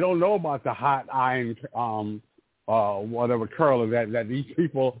 They don't know about the hot iron, whatever curler that these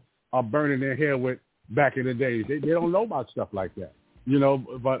people are burning their hair with back in the days. They don't know about stuff like that. You know,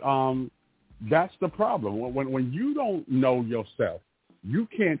 but that's the problem. When you don't know yourself, you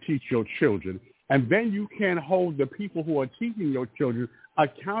can't teach your children, and then you can't hold the people who are teaching your children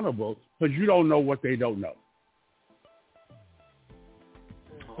accountable because you don't know what they don't know.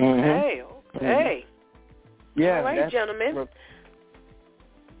 Okay. Okay. Yeah. All right, gentlemen.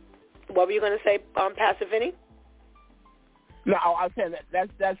 What were you going to say, Pastor Vinny? No, I was saying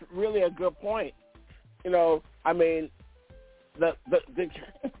that's really a good point. You know, I mean,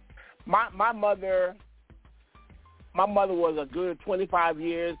 my mother was a good 25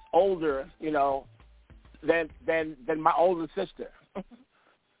 years older, you know, than my older sister.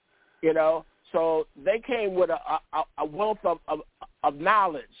 You know, so they came with a wealth of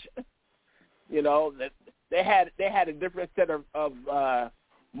knowledge. You know, that they had a different set of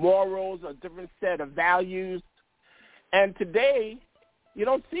morals, a different set of values, and today you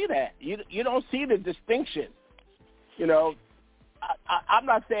don't see that. You don't see the distinction. You know, I'm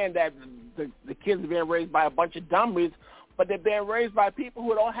not saying that the kids are being raised by a bunch of dummies, but they're being raised by people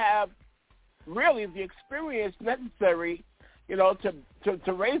who don't have really the experience necessary, you know,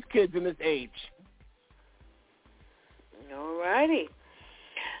 to raise kids in this age. All righty.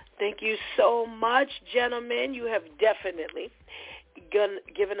 Thank you so much, gentlemen. You have definitely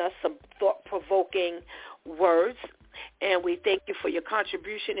given us some thought-provoking words, and we thank you for your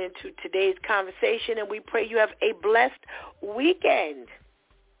contribution into today's conversation, and we pray you have a blessed weekend.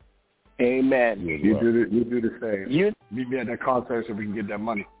 Amen. You do the same. Meet me at that concert so we can get that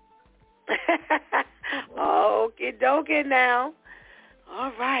money. Okie dokie now.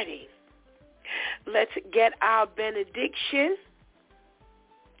 All righty. Let's get our benediction.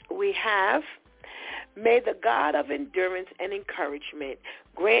 We have, may the God of endurance and encouragement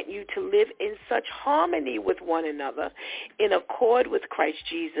grant you to live in such harmony with one another in accord with Christ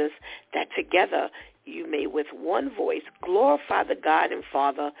Jesus, that together you may with one voice glorify the God and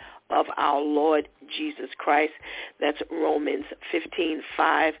Father of our Lord Jesus Christ. That's Romans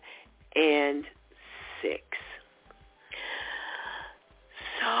 15:5 and 6.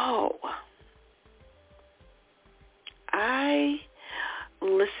 So, I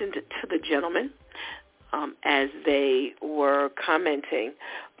listened to the gentlemen as they were commenting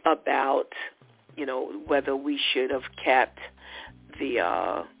about, you know, whether we should have kept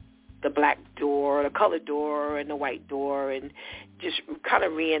the black door, the colored door, and the white door, and just kind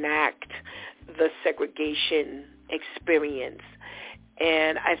of reenact the segregation experience.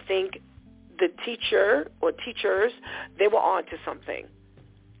 And I think the teacher or teachers, they were on to something.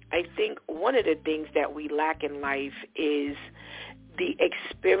 I think one of the things that we lack in life is the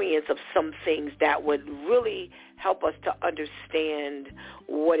experience of some things that would really help us to understand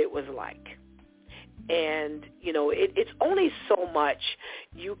what it was like. And, you know, it's only so much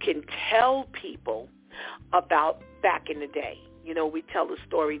you can tell people about back in the day. You know, we tell the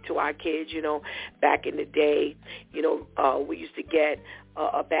story to our kids, you know, back in the day, you know, we used to get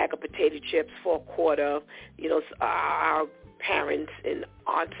a bag of potato chips for $0.25. You know, our parents and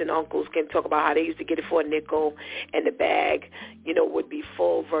aunts and uncles can talk about how they used to get it for $0.05, and the bag, you know, would be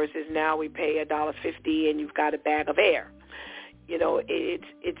full, versus now we pay $1.50 and you've got a bag of air. You know,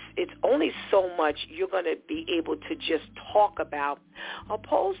 it's only so much you're going to be able to just talk about,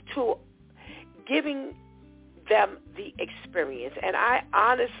 opposed to giving them the experience. And I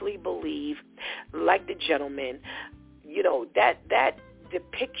honestly believe, like the gentleman, you know, that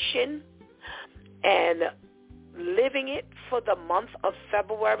depiction and living it for the month of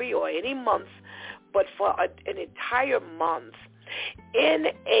February or any month, but for an entire month in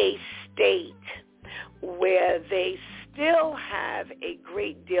a state where they still have a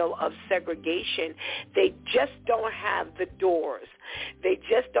great deal of segregation. They just don't have the doors. They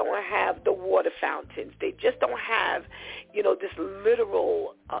just don't have the water fountains. They just don't have, you know, this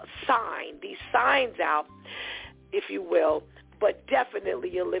literal sign, these signs out, if you will. But definitely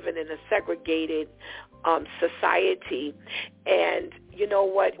you're living in a segregated society. And you know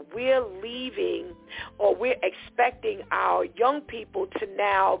what? We're leaving, or we're expecting our young people to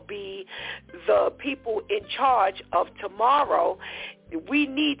now be the people in charge of tomorrow. We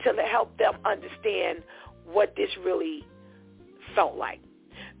need to help them understand what this really felt like,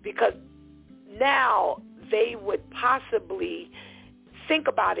 because now they would possibly think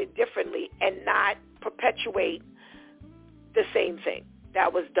about it differently and not perpetuate the same thing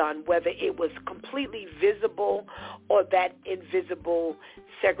that was done, whether it was completely visible or that invisible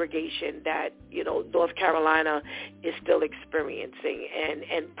segregation that, you know, North Carolina is still experiencing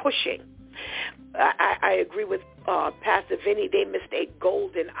and pushing. I agree with Pastor Vinny. They missed a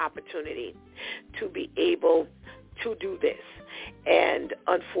golden opportunity to be able to do this. And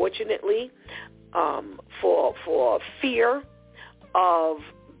unfortunately, for fear of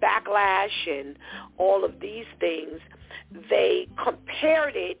backlash and all of these things, they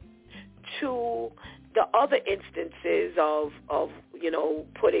compared it to the other instances of you know,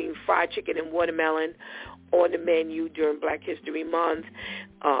 putting fried chicken and watermelon on the menu during Black History Month,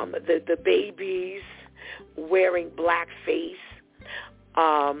 the babies wearing blackface,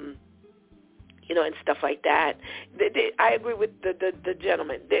 and stuff like that. I agree with the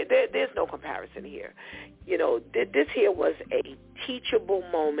gentleman. There's no comparison here. This here was a teachable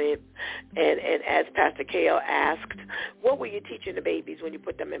moment, and as Pastor K.L. asked, what were you teaching the babies when you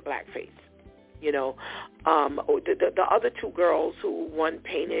put them in blackface? The other two girls, who one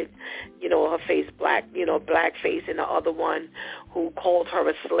painted, her face black, blackface, and the other one who called her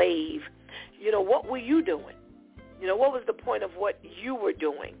a slave, what were you doing? What was the point of what you were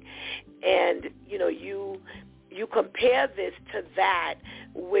doing? And, you compare this to that,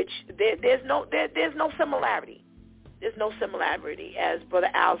 which there's no similarity. There's no similarity. As Brother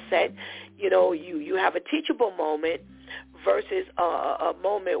Al said, you have a teachable moment versus a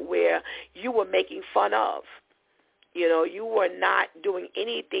moment where you were making fun of. You were not doing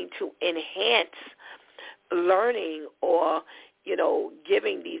anything to enhance learning or,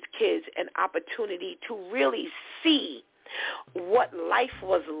 giving these kids an opportunity to really see what life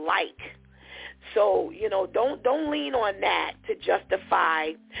was like. So, don't lean on that to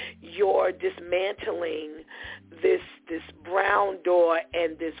justify your dismantling this brown door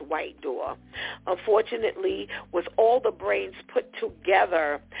and this white door. Unfortunately, with all the brains put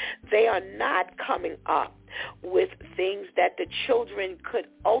together, they are not coming up with things that the children could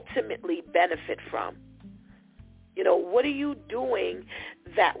ultimately benefit from. What are you doing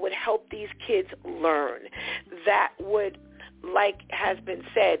that would help these kids learn, that would, like has been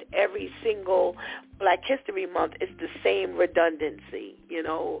said, every single Black History Month is the same redundancy,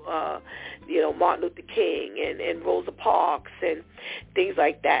 Martin Luther King and Rosa Parks and things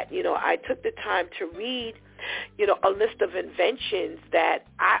like that. I took the time to read, a list of inventions that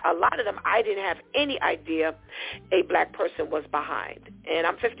a lot of them I didn't have any idea a Black person was behind. And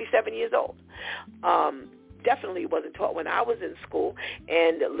I'm 57 years old. Definitely wasn't taught when I was in school,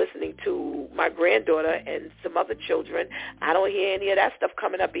 and listening to my granddaughter and some other children, I don't hear any of that stuff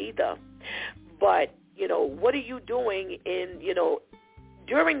coming up either. But, what are you doing in,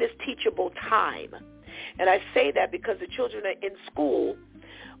 during this teachable time? And I say that because the children are in school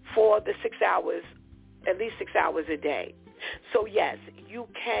for the 6 hours, at least 6 hours a day. So, yes, you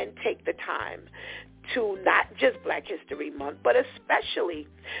can take the time to not just Black History Month, but especially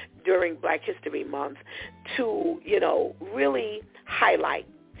during Black History Month to, really highlight.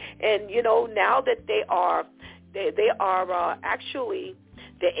 And, now that they are actually,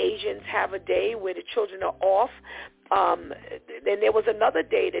 the Asians have a day where the children are off. Then there was another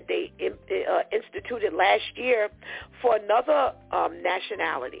day that they instituted last year for another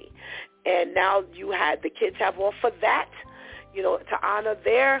nationality. And now the kids have off for that, to honor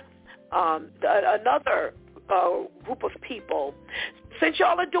their another group of people. Since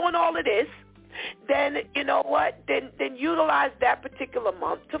y'all are doing all of this, then you know what? Then utilize that particular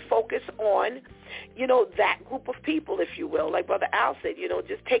month to focus on, that group of people, if you will. Like Brother Al said,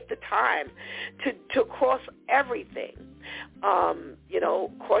 just take the time to cross everything.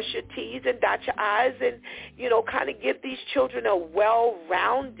 Cross your T's and dot your I's, and kind of give these children a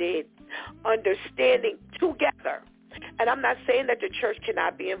well-rounded understanding together. And I'm not saying that the church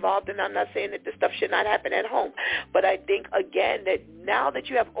cannot be involved, and I'm not saying that this stuff should not happen at home. But I think, again, that now that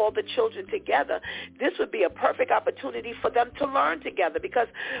you have all the children together, this would be a perfect opportunity for them to learn together. Because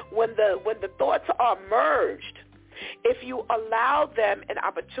when the thoughts are merged, if you allow them an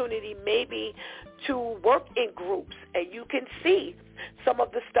opportunity maybe to work in groups, and you can see some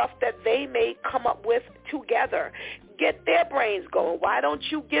of the stuff that they may come up with together, get their brains going. Why don't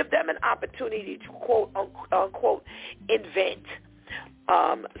you give them an opportunity to, quote, unquote, invent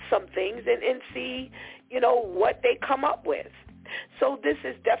some things and see, what they come up with. So this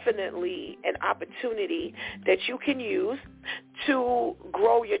is definitely an opportunity that you can use to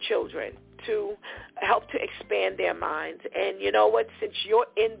grow your children, to help to expand their minds. And you know what? Since you're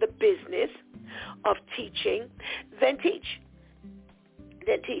in the business of teaching, then teach.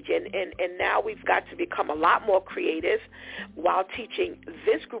 And now we've got to become a lot more creative while teaching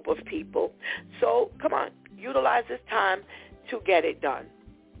this group of people. So come on, utilize this time to get it done.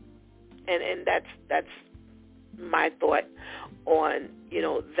 And that's my thought on,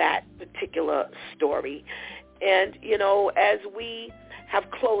 that particular story. And, as we have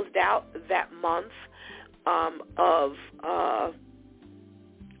closed out that month of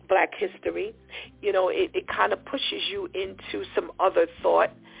Black History, it kind of pushes you into some other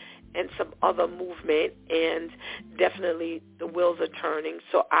thought and some other movement, and definitely the wheels are turning.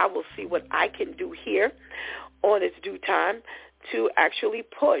 So I will see what I can do here on its due time to actually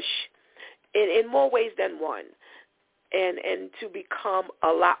push in more ways than one, and to become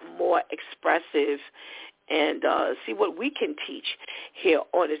a lot more expressive and see what we can teach here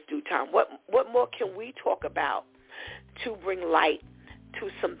on this Due Time. What more can we talk about to bring light to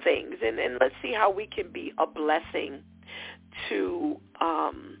some things? And let's see how we can be a blessing to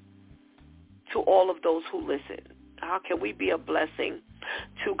all of those who listen. How can we be a blessing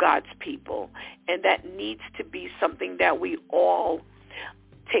to God's people? And that needs to be something that we all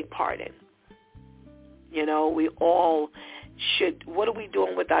take part in. You know, we all should. What are we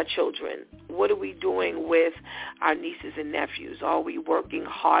doing with our children? What are we doing with our nieces and nephews? Are we working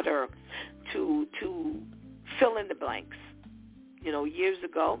harder to fill in the blanks? You know, years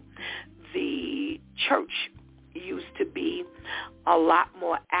ago, the church used to be a lot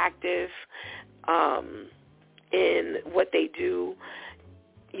more active in what they do.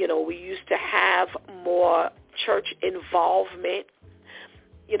 You know, we used to have more church involvement.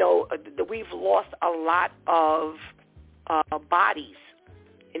 You know, we've lost a lot of bodies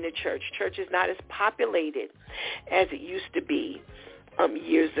in the church. Church is not as populated as it used to be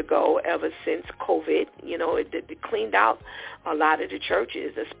years ago, ever since COVID. You know, it cleaned out a lot of the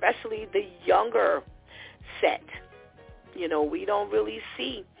churches, especially the younger set. You know, we don't really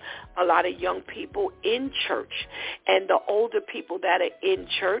see a lot of young people in church. And the older people that are in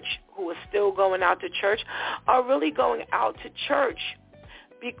church, who are still going out to church, are really going out to church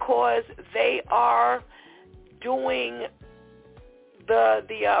because they are doing the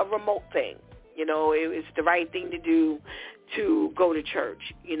remote thing. You know, it's the right thing to do to go to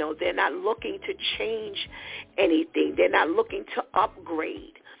church. You know, they're not looking to change anything. They're not looking to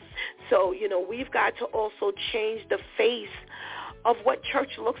upgrade. So, you know, we've got to also change the face of what church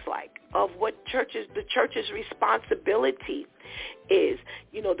looks like, of what the church's responsibility is.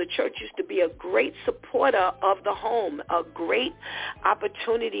 You know, the church used to be a great supporter of the home, a great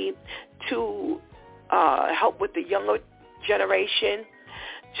opportunity to help with the younger generation,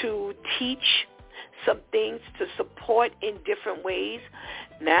 to teach some things, to support in different ways.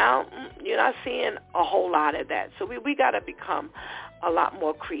 Now, you're not seeing a whole lot of that. So we got to become a lot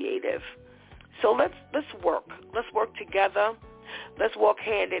more creative. So let's work. Let's work together. Let's walk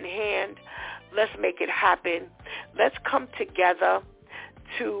hand in hand. Let's make it happen. Let's come together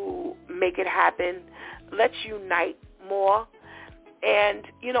to make it happen. Let's unite more. And,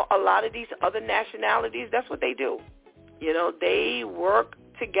 you know, a lot of these other nationalities, that's what they do. You know, they work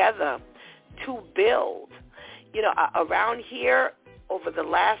together to build. You know, around here, over the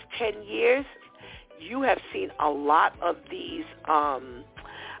last 10 years, you have seen a lot of these, I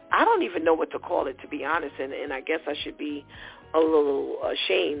don't even know what to call it, to be honest, and I guess I should be a little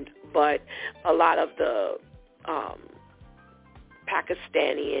ashamed, but a lot of the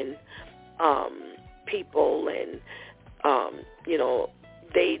Pakistani people and, you know,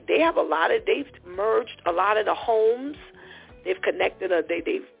 they have they've merged a lot of the homes. They've connected,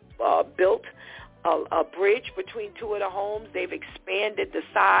 they've built a bridge between two of the homes. They've expanded the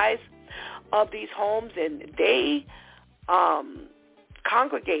size of these homes, and they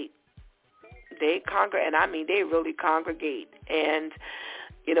congregate. They congregate, and I mean they really congregate. And,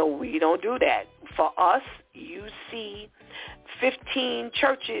 you know, we don't do that. For us, you see 15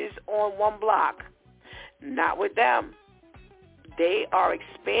 churches on one block. Not with them. They are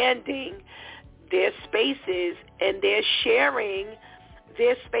expanding their spaces, and they're sharing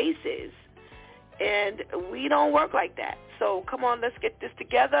their spaces. And we don't work like that. So come on, let's get this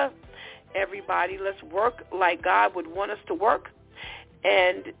together. Everybody, let's work like God would want us to work,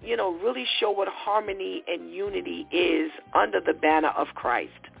 and, you know, really show what harmony and unity is under the banner of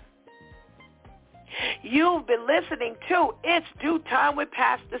Christ. You've been listening to It's Due Time with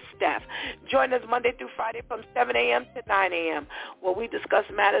Pastor Steph. Join us Monday through Friday from 7 a.m. to 9 a.m. where we discuss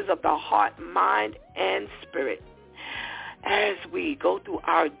matters of the heart, mind, and spirit. As we go through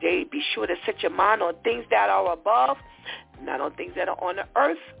our day, be sure to set your mind on things that are above, not on things that are on the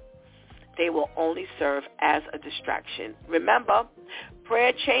earth. They will only serve as a distraction. Remember,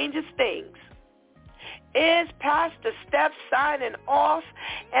 prayer changes things. Is Pastor Steph signing off,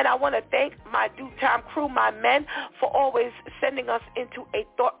 and I want to thank my Due Time crew, my men, for always sending us into a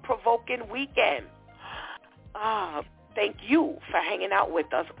thought-provoking weekend. Thank you for hanging out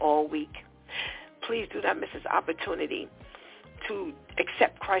with us all week. Please do not miss this opportunity to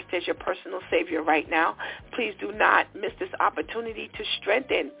accept Christ as your personal Savior right now. Please do not miss this opportunity to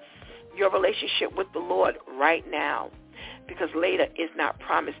strengthen your relationship with the Lord right now, because later is not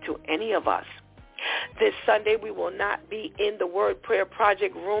promised to any of us. This Sunday, we will not be in the Word Prayer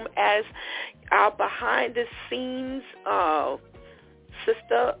Project room, as our behind-the-scenes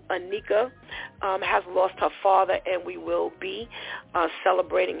sister Anika has lost her father, and we will be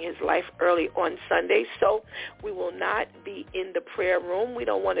celebrating his life early on Sunday. So we will not be in the prayer room. We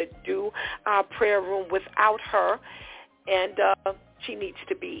don't want to do our prayer room without her, and she needs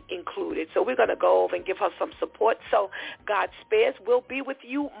to be included. So we're going to go over and give her some support. So God spares. We'll be with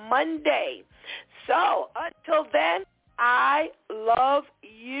you Monday. So until then, I love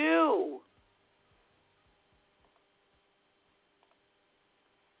you.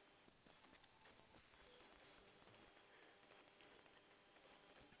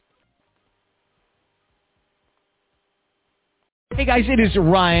 Hey guys, it is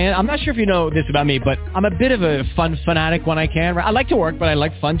Ryan. I'm not sure if you know this about me, but I'm a bit of a fun fanatic when I can. I like to work, but I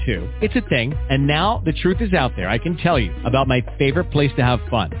like fun too. It's a thing. And now the truth is out there. I can tell you about my favorite place to have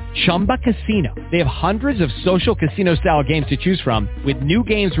fun. Chumba Casino. They have hundreds of social casino style games to choose from with new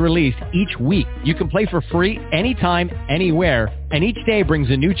games released each week. You can play for free anytime, anywhere. And each day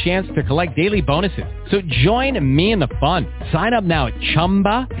brings a new chance to collect daily bonuses. So join me in the fun. Sign up now at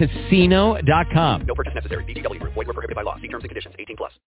ChumbaCasino.com. No purchase necessary. VGW Group. Void where prohibited by law. See terms and conditions. 18+.